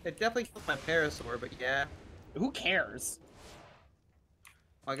 It definitely killed my Parasaur, but yeah. Who cares?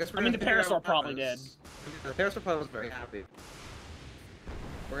 Well, I guess we're I mean, gonna the figure out Parasaur what probably happens. The Parasaur probably was very happy.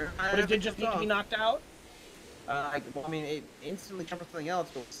 We're gonna But it did just need to be knocked out? Well, I mean, it instantly jumped for something else,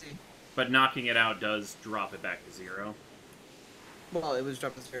 but we'll see. But knocking it out does drop it back to 0. Well, it was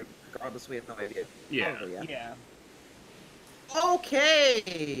dropped this year, regardless, we have no idea. Yeah. Probably, yeah. Yeah.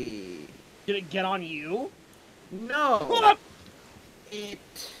 Okay! Did it get on you? No! It...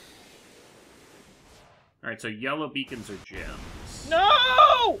 Alright, so yellow beacons are gems.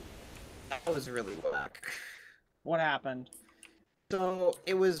 No! That was really whack. What happened? So,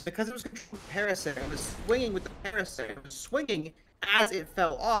 it was, because it was controlling the Parasite, it was swinging with the Parasite. It was swinging, as it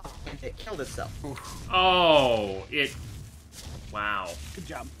fell off and it killed itself. Oh, it... Wow. Good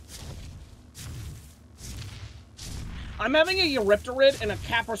job. I'm having a Eurypterid and a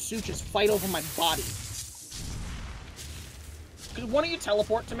Caprasuchus fight over my body. Why don't you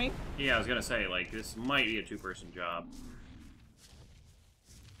teleport to me? Yeah, I was gonna say, like, this might be a two-person job.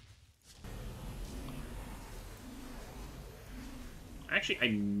 Actually, I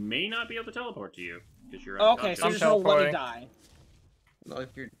may not be able to teleport to you, because you're Okay, so I'm you're just gonna let me teleporting. die. No, if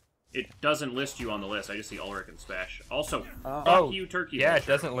you're... It doesn't list you on the list, I just see Ulrich and Spesh. Also, Oh. fuck you, Turkey Yeah, it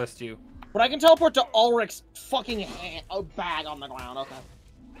Vulture. doesn't list you. But I can teleport to Ulrich's fucking bag on the ground, okay.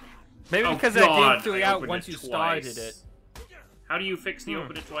 Maybe Oh, because God, that game threw I out opened once it you twice. started it. How do you fix the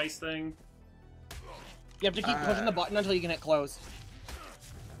open it twice thing? You have to keep pushing the button until you can hit close.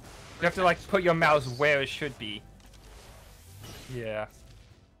 You have to, like, put your mouse where it should be. Yeah.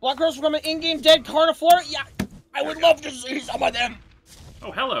 Black girls from an in-game dead carnivore? Yeah, I would love to see some of them.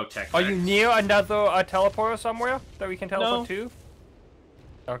 Oh, hello, Tech. Are you near another teleporter somewhere that we can teleport No. to?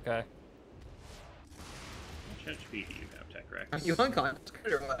 Okay. How much HP do you have, Tech Rex? You unconscious?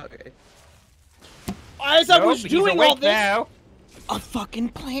 Okay. As I was Nope, doing he's awake all this, now. a fucking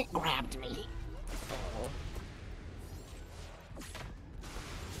plant grabbed me.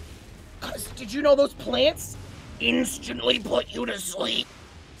 Cause did you know those plants instantly put you to sleep?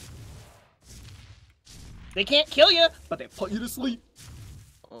 They can't kill you, but they put you to sleep.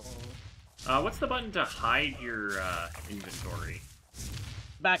 What's the button to hide your inventory?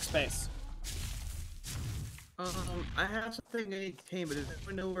 Backspace. I have something I need to tame, but does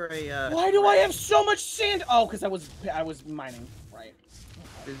anyone know where I, Why do I have so much sand? Oh, because I was mining, right?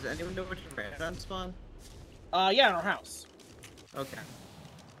 Does anyone know where the Randon spawn? Yeah, in our house. Okay.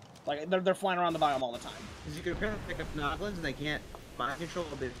 Like they're flying around the biome all the time. Because you can apparently pick up Nogglins and they can't mind control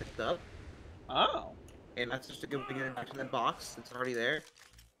what they've picked up. Oh. And that's just a good way to get it back to that box that's already there.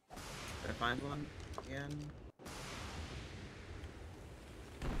 Did I find one again?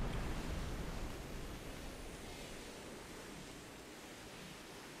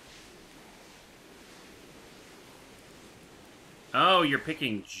 Oh, you're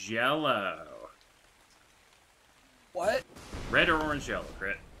picking Jello. What? Red or orange Jello,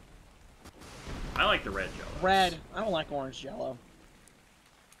 Crit? I like the red Jello. Red. I don't like orange Jello.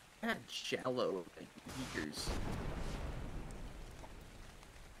 I had Jello like years.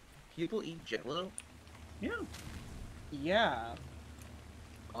 People eat Jello? Yeah. Yeah.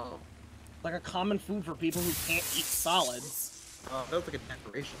 Oh. Like a common food for people who can't eat solids. Oh, that was like a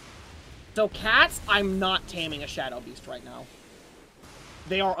decoration. So cats, I'm not taming a shadow beast right now.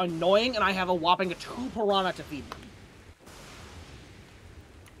 They are annoying, and I have a whopping 2 piranha to feed them.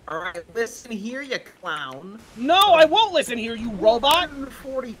 Alright, listen here, you clown. No, I won't listen here, you robot!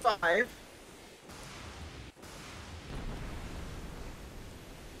 145.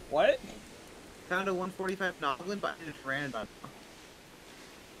 What? Found a 145 Noglin, but I just ran it on.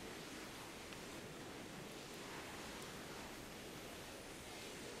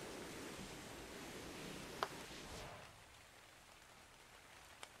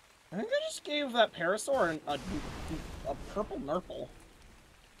 I think I just gave that Parasaur a purple Nurple.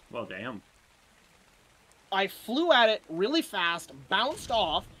 Well, damn. I flew at it really fast, bounced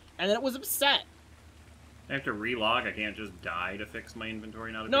off, and then it was upset. I have to relog. I can't just die to fix my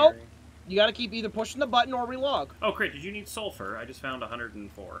inventory not Nope. appearing. You gotta keep either pushing the button or relog. Oh, Crit, did you need sulfur? I just found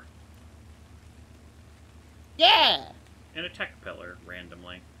 104. Yeah! And a tech pillar,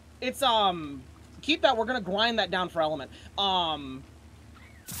 randomly. It's, keep that, we're gonna grind that down for element.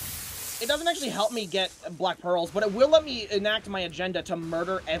 It doesn't actually help me get black pearls, but it will let me enact my agenda to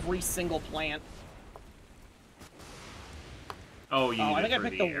murder every single plant. Oh, you need I it think I for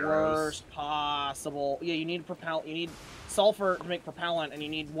picked the arrows. worst possible. Yeah, you need you need sulfur to make propellant, and you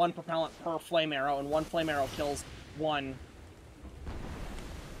need 1 propellant per flame arrow, and 1 flame arrow kills 1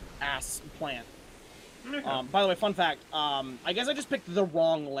 ass plant. Okay. By the way, fun fact, I guess I just picked the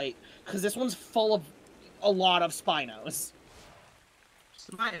wrong late, because this one's full of a lot of Spinos.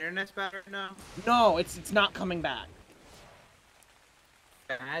 So my internet's bad right now. No, it's not coming back.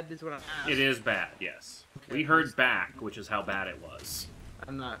 Bad is what I'm asking. It is bad, yes. Okay. We heard back, which is how bad it was.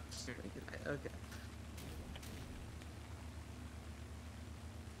 I'm not. Okay.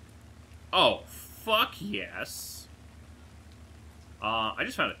 Oh, fuck yes. I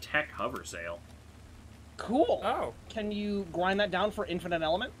just found a tech hover sail. Cool. Oh. Can you grind that down for infinite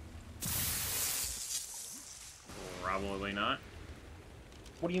element? Probably not.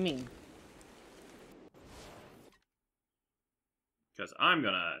 What do you mean? Because I'm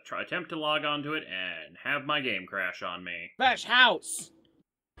gonna attempt to log onto it and have my game crash on me. Spesh house!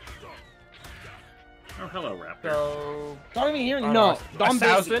 Oh, hello, Raptor. So... Don't even hear. Oh, No. a Don't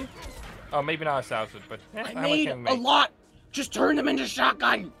 1,000? Oh, maybe not 1,000, but... I how much made can we a make? lot. Just turn them into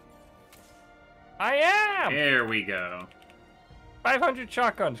shotgun. I am! There we go. 500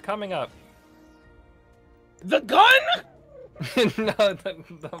 shotguns coming up. The gun? No,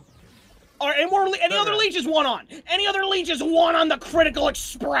 the... Or any other leeches one on? Any other leeches one on the Critical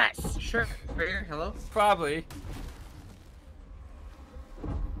Express? Sure. Right here. Hello. Probably.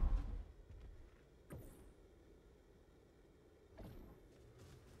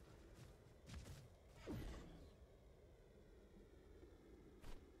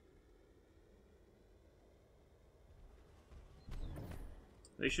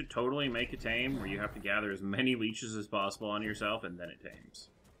 They should totally make a tame where you have to gather as many leeches as possible on yourself, and then it tames.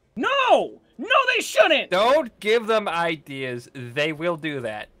 No! No, they shouldn't! Don't give them ideas. They will do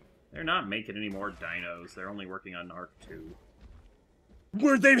that. They're not making any more dinos. They're only working on ARK 2.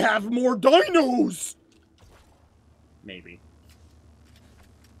 Where they'd have more dinos! Maybe.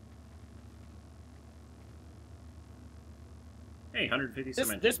 Hey, 150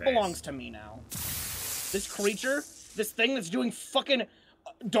 cement. This belongs to me now. This creature, this thing that's doing fucking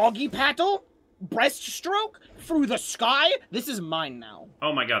doggy paddle, breaststroke through the sky, this is mine now.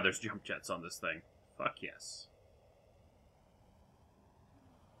 Oh my god, there's jump jets on this thing. Fuck yes.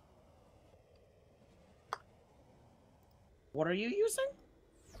 What are you using?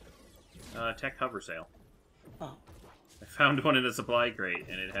 Tech hover sail. Oh. I found one in a supply crate,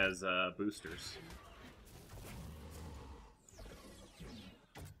 and it has boosters.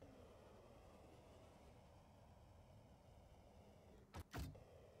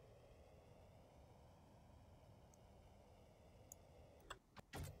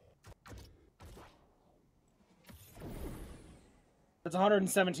 That's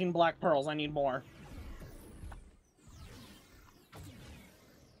 117 black pearls. I need more.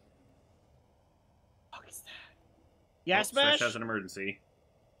 What is that? Yeah, Spesh Spesh? has an emergency.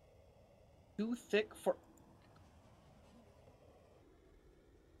 Too thick for...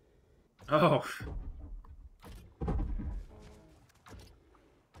 Oh.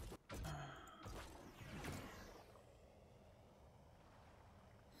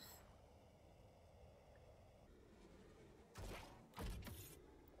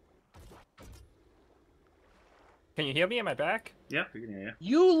 Can you hear me? Am I back? Yeah, we can hear you.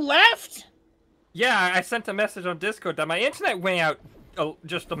 You left? Yeah, I sent a message on Discord that my internet went out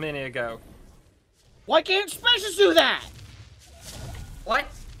just a minute ago. Why can't Spesh do that? What?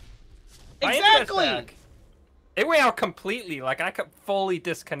 My internet's Exactly! back. It went out completely, like I got fully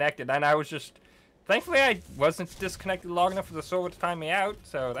disconnected, and I was just... Thankfully, I wasn't disconnected long enough for the server to time me out,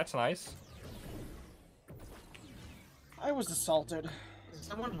 so that's nice. I was assaulted. Is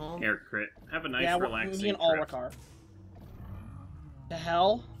someone home? Air crit. Have a nice, Yeah, relaxing me and trip. Ulrich are. The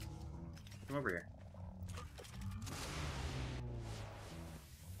hell? Come over here.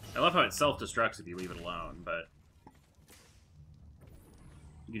 I love how it self-destructs if you leave it alone, but...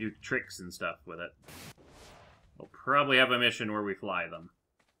 You can do tricks and stuff with it. We'll probably have a mission where we fly them.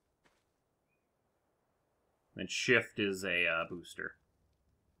 And shift is a booster.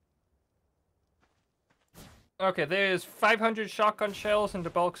 Okay, there's 500 shotgun shells in the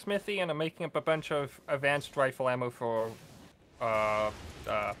bulk smithy, and I'm making up a bunch of advanced rifle ammo for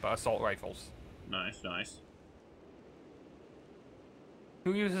assault rifles. Nice, nice.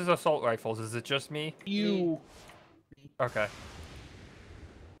 Who uses assault rifles? Is it just me? You. Okay.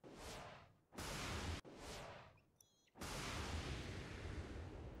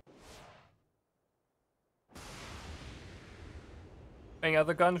 Any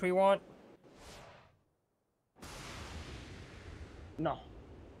other guns we want? No.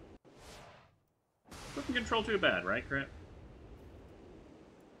 Doesn't control too bad, right, Crit?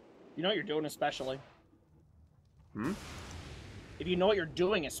 You know what you're doing especially. Hmm? If you know what you're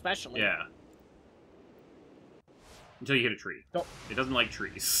doing especially. Yeah. Until you hit a tree. Don't. It doesn't like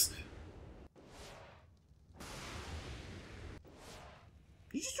trees.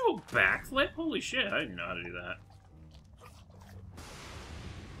 Did you just do a backflip? Holy shit, I didn't know how to do that.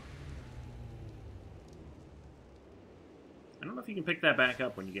 I don't know if you can pick that back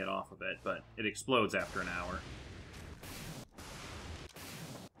up when you get off of it, but it explodes after an hour.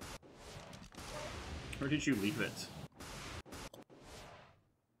 Or did you leave it?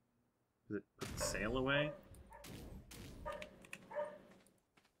 Does it put the sail away?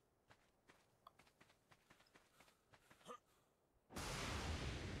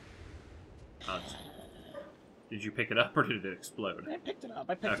 Did you pick it up or did it explode? I picked it up.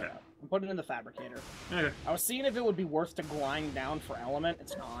 I picked it up. I put it in the fabricator. Okay. I was seeing if it would be worth to grind down for element.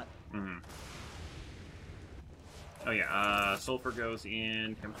 It's not. Mm-hmm. Oh yeah, sulfur goes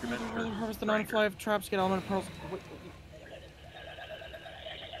in chemistry bench. Harvest the non-fly traps, get element pearls. Wait.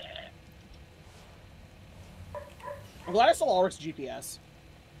 I'm glad I saw Ulrich's GPS.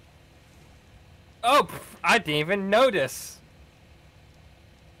 Oh, I didn't even notice.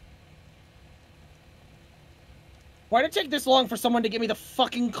 Why did it take this long for someone to give me the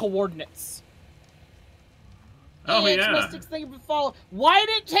fucking coordinates? Oh Hey, yeah. Mystic's thing to follow. Why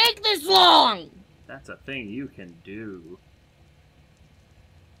did it take this long? That's a thing you can do.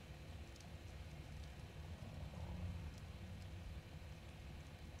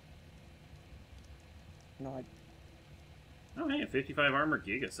 No, I... Oh hey, a 55 armor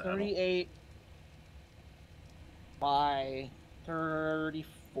Giga saddle. 38 by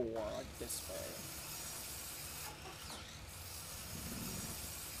 34, like this way.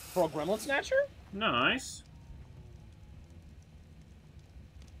 For a Gremlin Snatcher? Nice.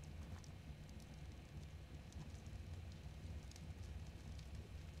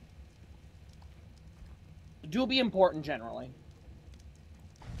 Do be important generally.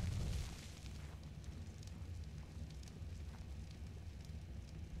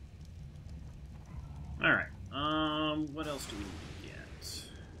 Alright. What else do we need to get?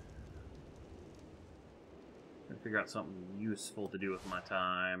 Trying to figure out something useful to do with my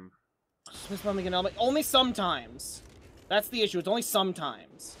time. Smith Mumming and element. Only sometimes. That's the issue. It's only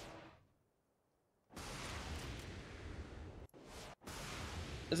sometimes.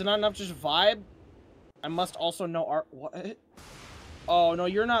 Is it not enough to just vibe? I must also know art. What? Oh no,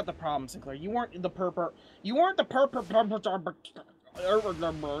 you're not the problem, Sinclair. You weren't the purper. You weren't the purper.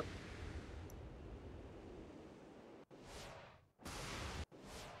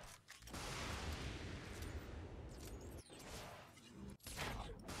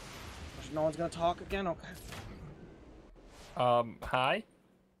 No one's gonna talk again? Okay. Hi?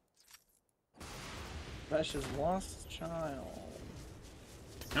 Spesh's lost child.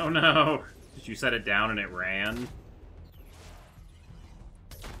 Oh no! Did you set it down and it ran?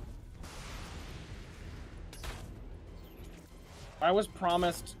 I was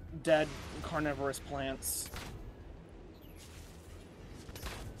promised dead carnivorous plants.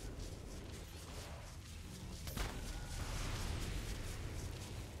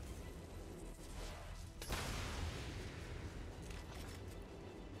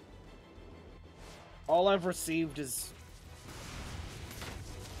 All I've received is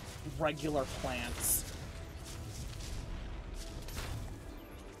regular plants.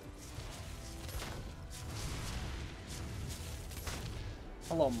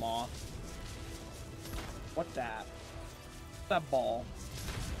 Hello, moth. What that? That ball.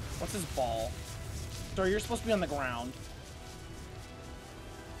 What's his ball? Sir, you're supposed to be on the ground.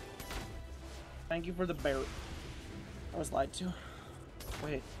 Thank you for the bear. I was lied to.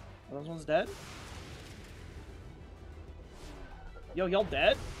 Wait, are those ones dead? Yo, y'all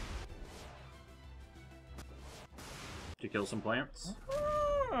dead? Did you kill some plants?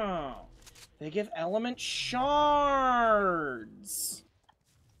 Oh, they give element shards.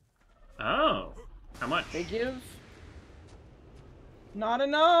 Oh. How much? They give not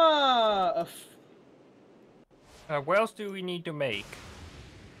enough. What else do we need to make?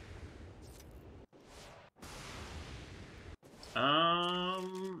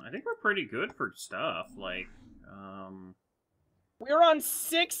 I think we're pretty good for stuff, like, We're on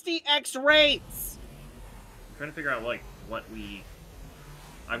 60x rates. I'm trying to figure out, like, what we...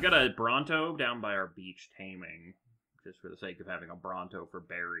 I've got a Bronto down by our beach taming, just for the sake of having a Bronto for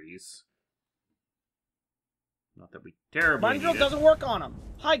berries. Not that we terribly Mind drill need it. doesn't work on him.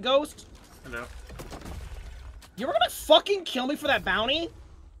 Hi, Ghost. Hello. You were gonna fucking kill me for that bounty?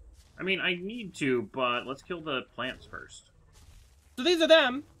 I mean, I need to, but let's kill the plants first. So these are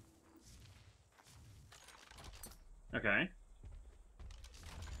them. Okay.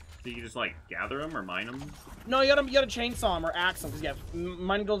 So you just, like, gather them or mine them? No, you gotta chainsaw them or axe them, because yeah,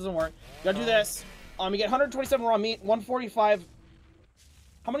 mind drill doesn't work. You gotta do this. You get 127 raw meat, 145.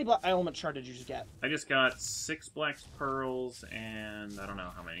 How many black element shard did you just get? I just got 6 black pearls and I don't know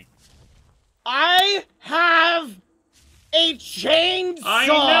how many. I have a chainsaw! I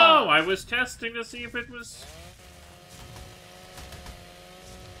know! I was testing to see if it was...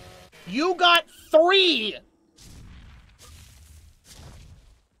 You got 3!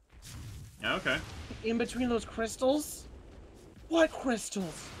 Okay. In between those crystals? What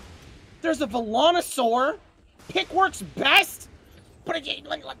crystals? There's a Velonosaur! Pick works best! Put it,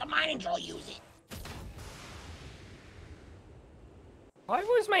 let the mining drill use it. Why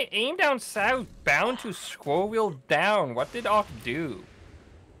was my aim down south bound to scroll wheel down? What did ARK do?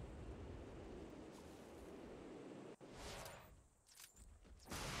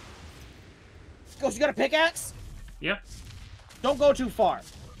 Ghost, you got a pickaxe? Yeah. Don't go too far.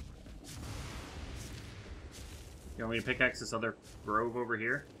 You want me to pickaxe this other grove over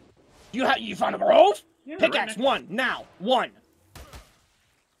here? You found a grove? Yeah, Pickaxe right one now. 1.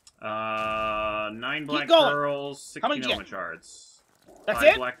 9 black going. pearls, How many 16 did you element shards. That's 5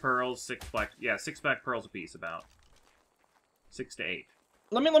 it? black pearls, 6 black. Yeah, 6 black pearls apiece, about 6 to 8.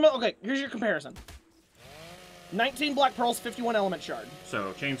 Let me. Okay, here's your comparison. 19 black pearls, 51 element shard.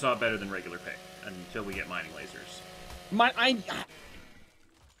 So chainsaw better than regular pick until we get mining lasers.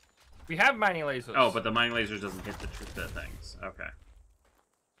 We have mining lasers. Oh, but the mining lasers doesn't hit the things. Okay.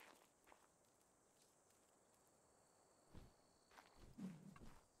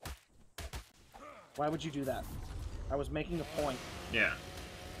 Why would you do that? I was making a point. Yeah.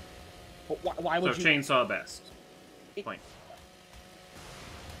 But why would so you? chainsaw best. Point.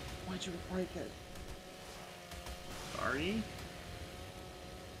 Why'd you break it? Sorry.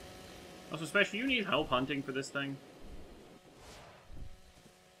 Also, Spesh, you need help hunting for this thing?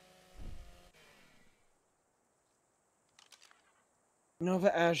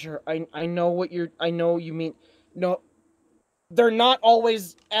 Nova Azure, I know what you're. I know you mean. No, they're not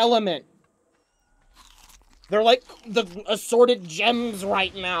always element. They're like the assorted gems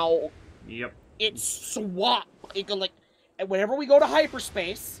right now. Yep. It's swap. It could like, whenever we go to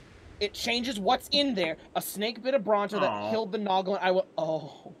hyperspace, it changes what's in there. A snake bit of Bronto that killed the Noglin. I will.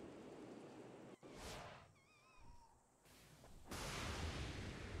 Oh.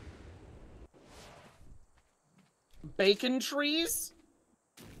 Bacon trees?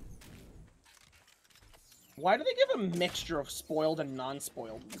 Why do they give a mixture of spoiled and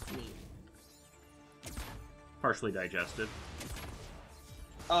non-spoiled meat? Partially digested.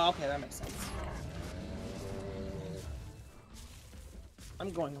 Oh, okay, that makes sense. I'm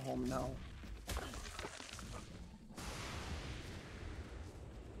going home now.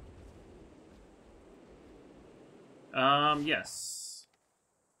 Yes.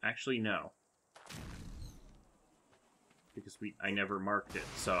 Actually, no. Because I never marked it,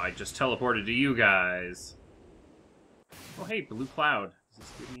 so I just teleported to you guys. Oh, hey, blue cloud. Does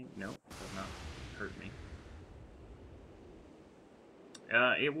this give me? No, it does not hurt me.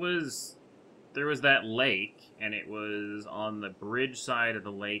 There was that lake, and it was on the bridge side of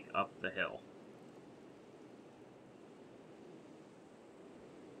the lake up the hill.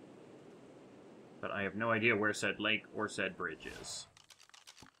 But I have no idea where said lake or said bridge is.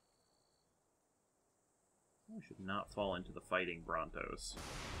 I should not fall into the fighting Brontos.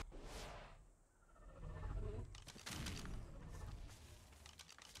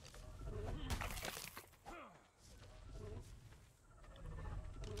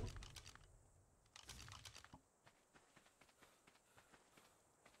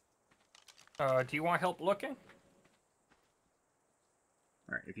 Do you want help looking?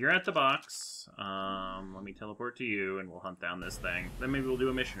 Alright, if you're at the box, let me teleport to you and we'll hunt down this thing. Then maybe we'll do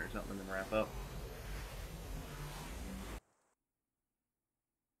a mission or something and wrap up.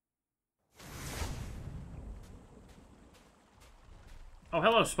 Oh,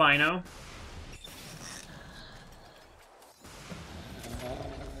 hello, Spino.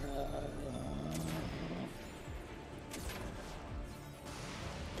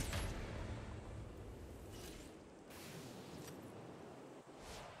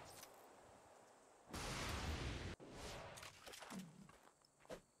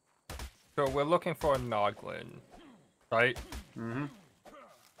 So we're looking for a Noglin, right? Mm-hmm.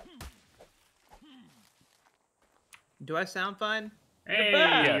 Do I sound fine? Hey,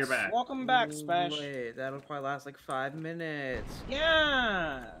 back. you're back. Welcome back, Spesh. Wait, that'll probably last like 5 minutes.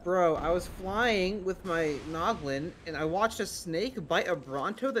 Yeah. Bro, I was flying with my Noglin, and I watched a snake bite a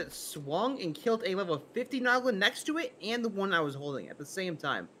Bronto that swung and killed a level 50 Noglin next to it, and the one I was holding at the same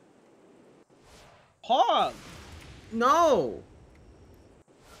time. Hog. No!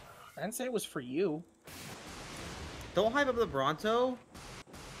 I didn't say it was for you. Don't hype up the Bronto.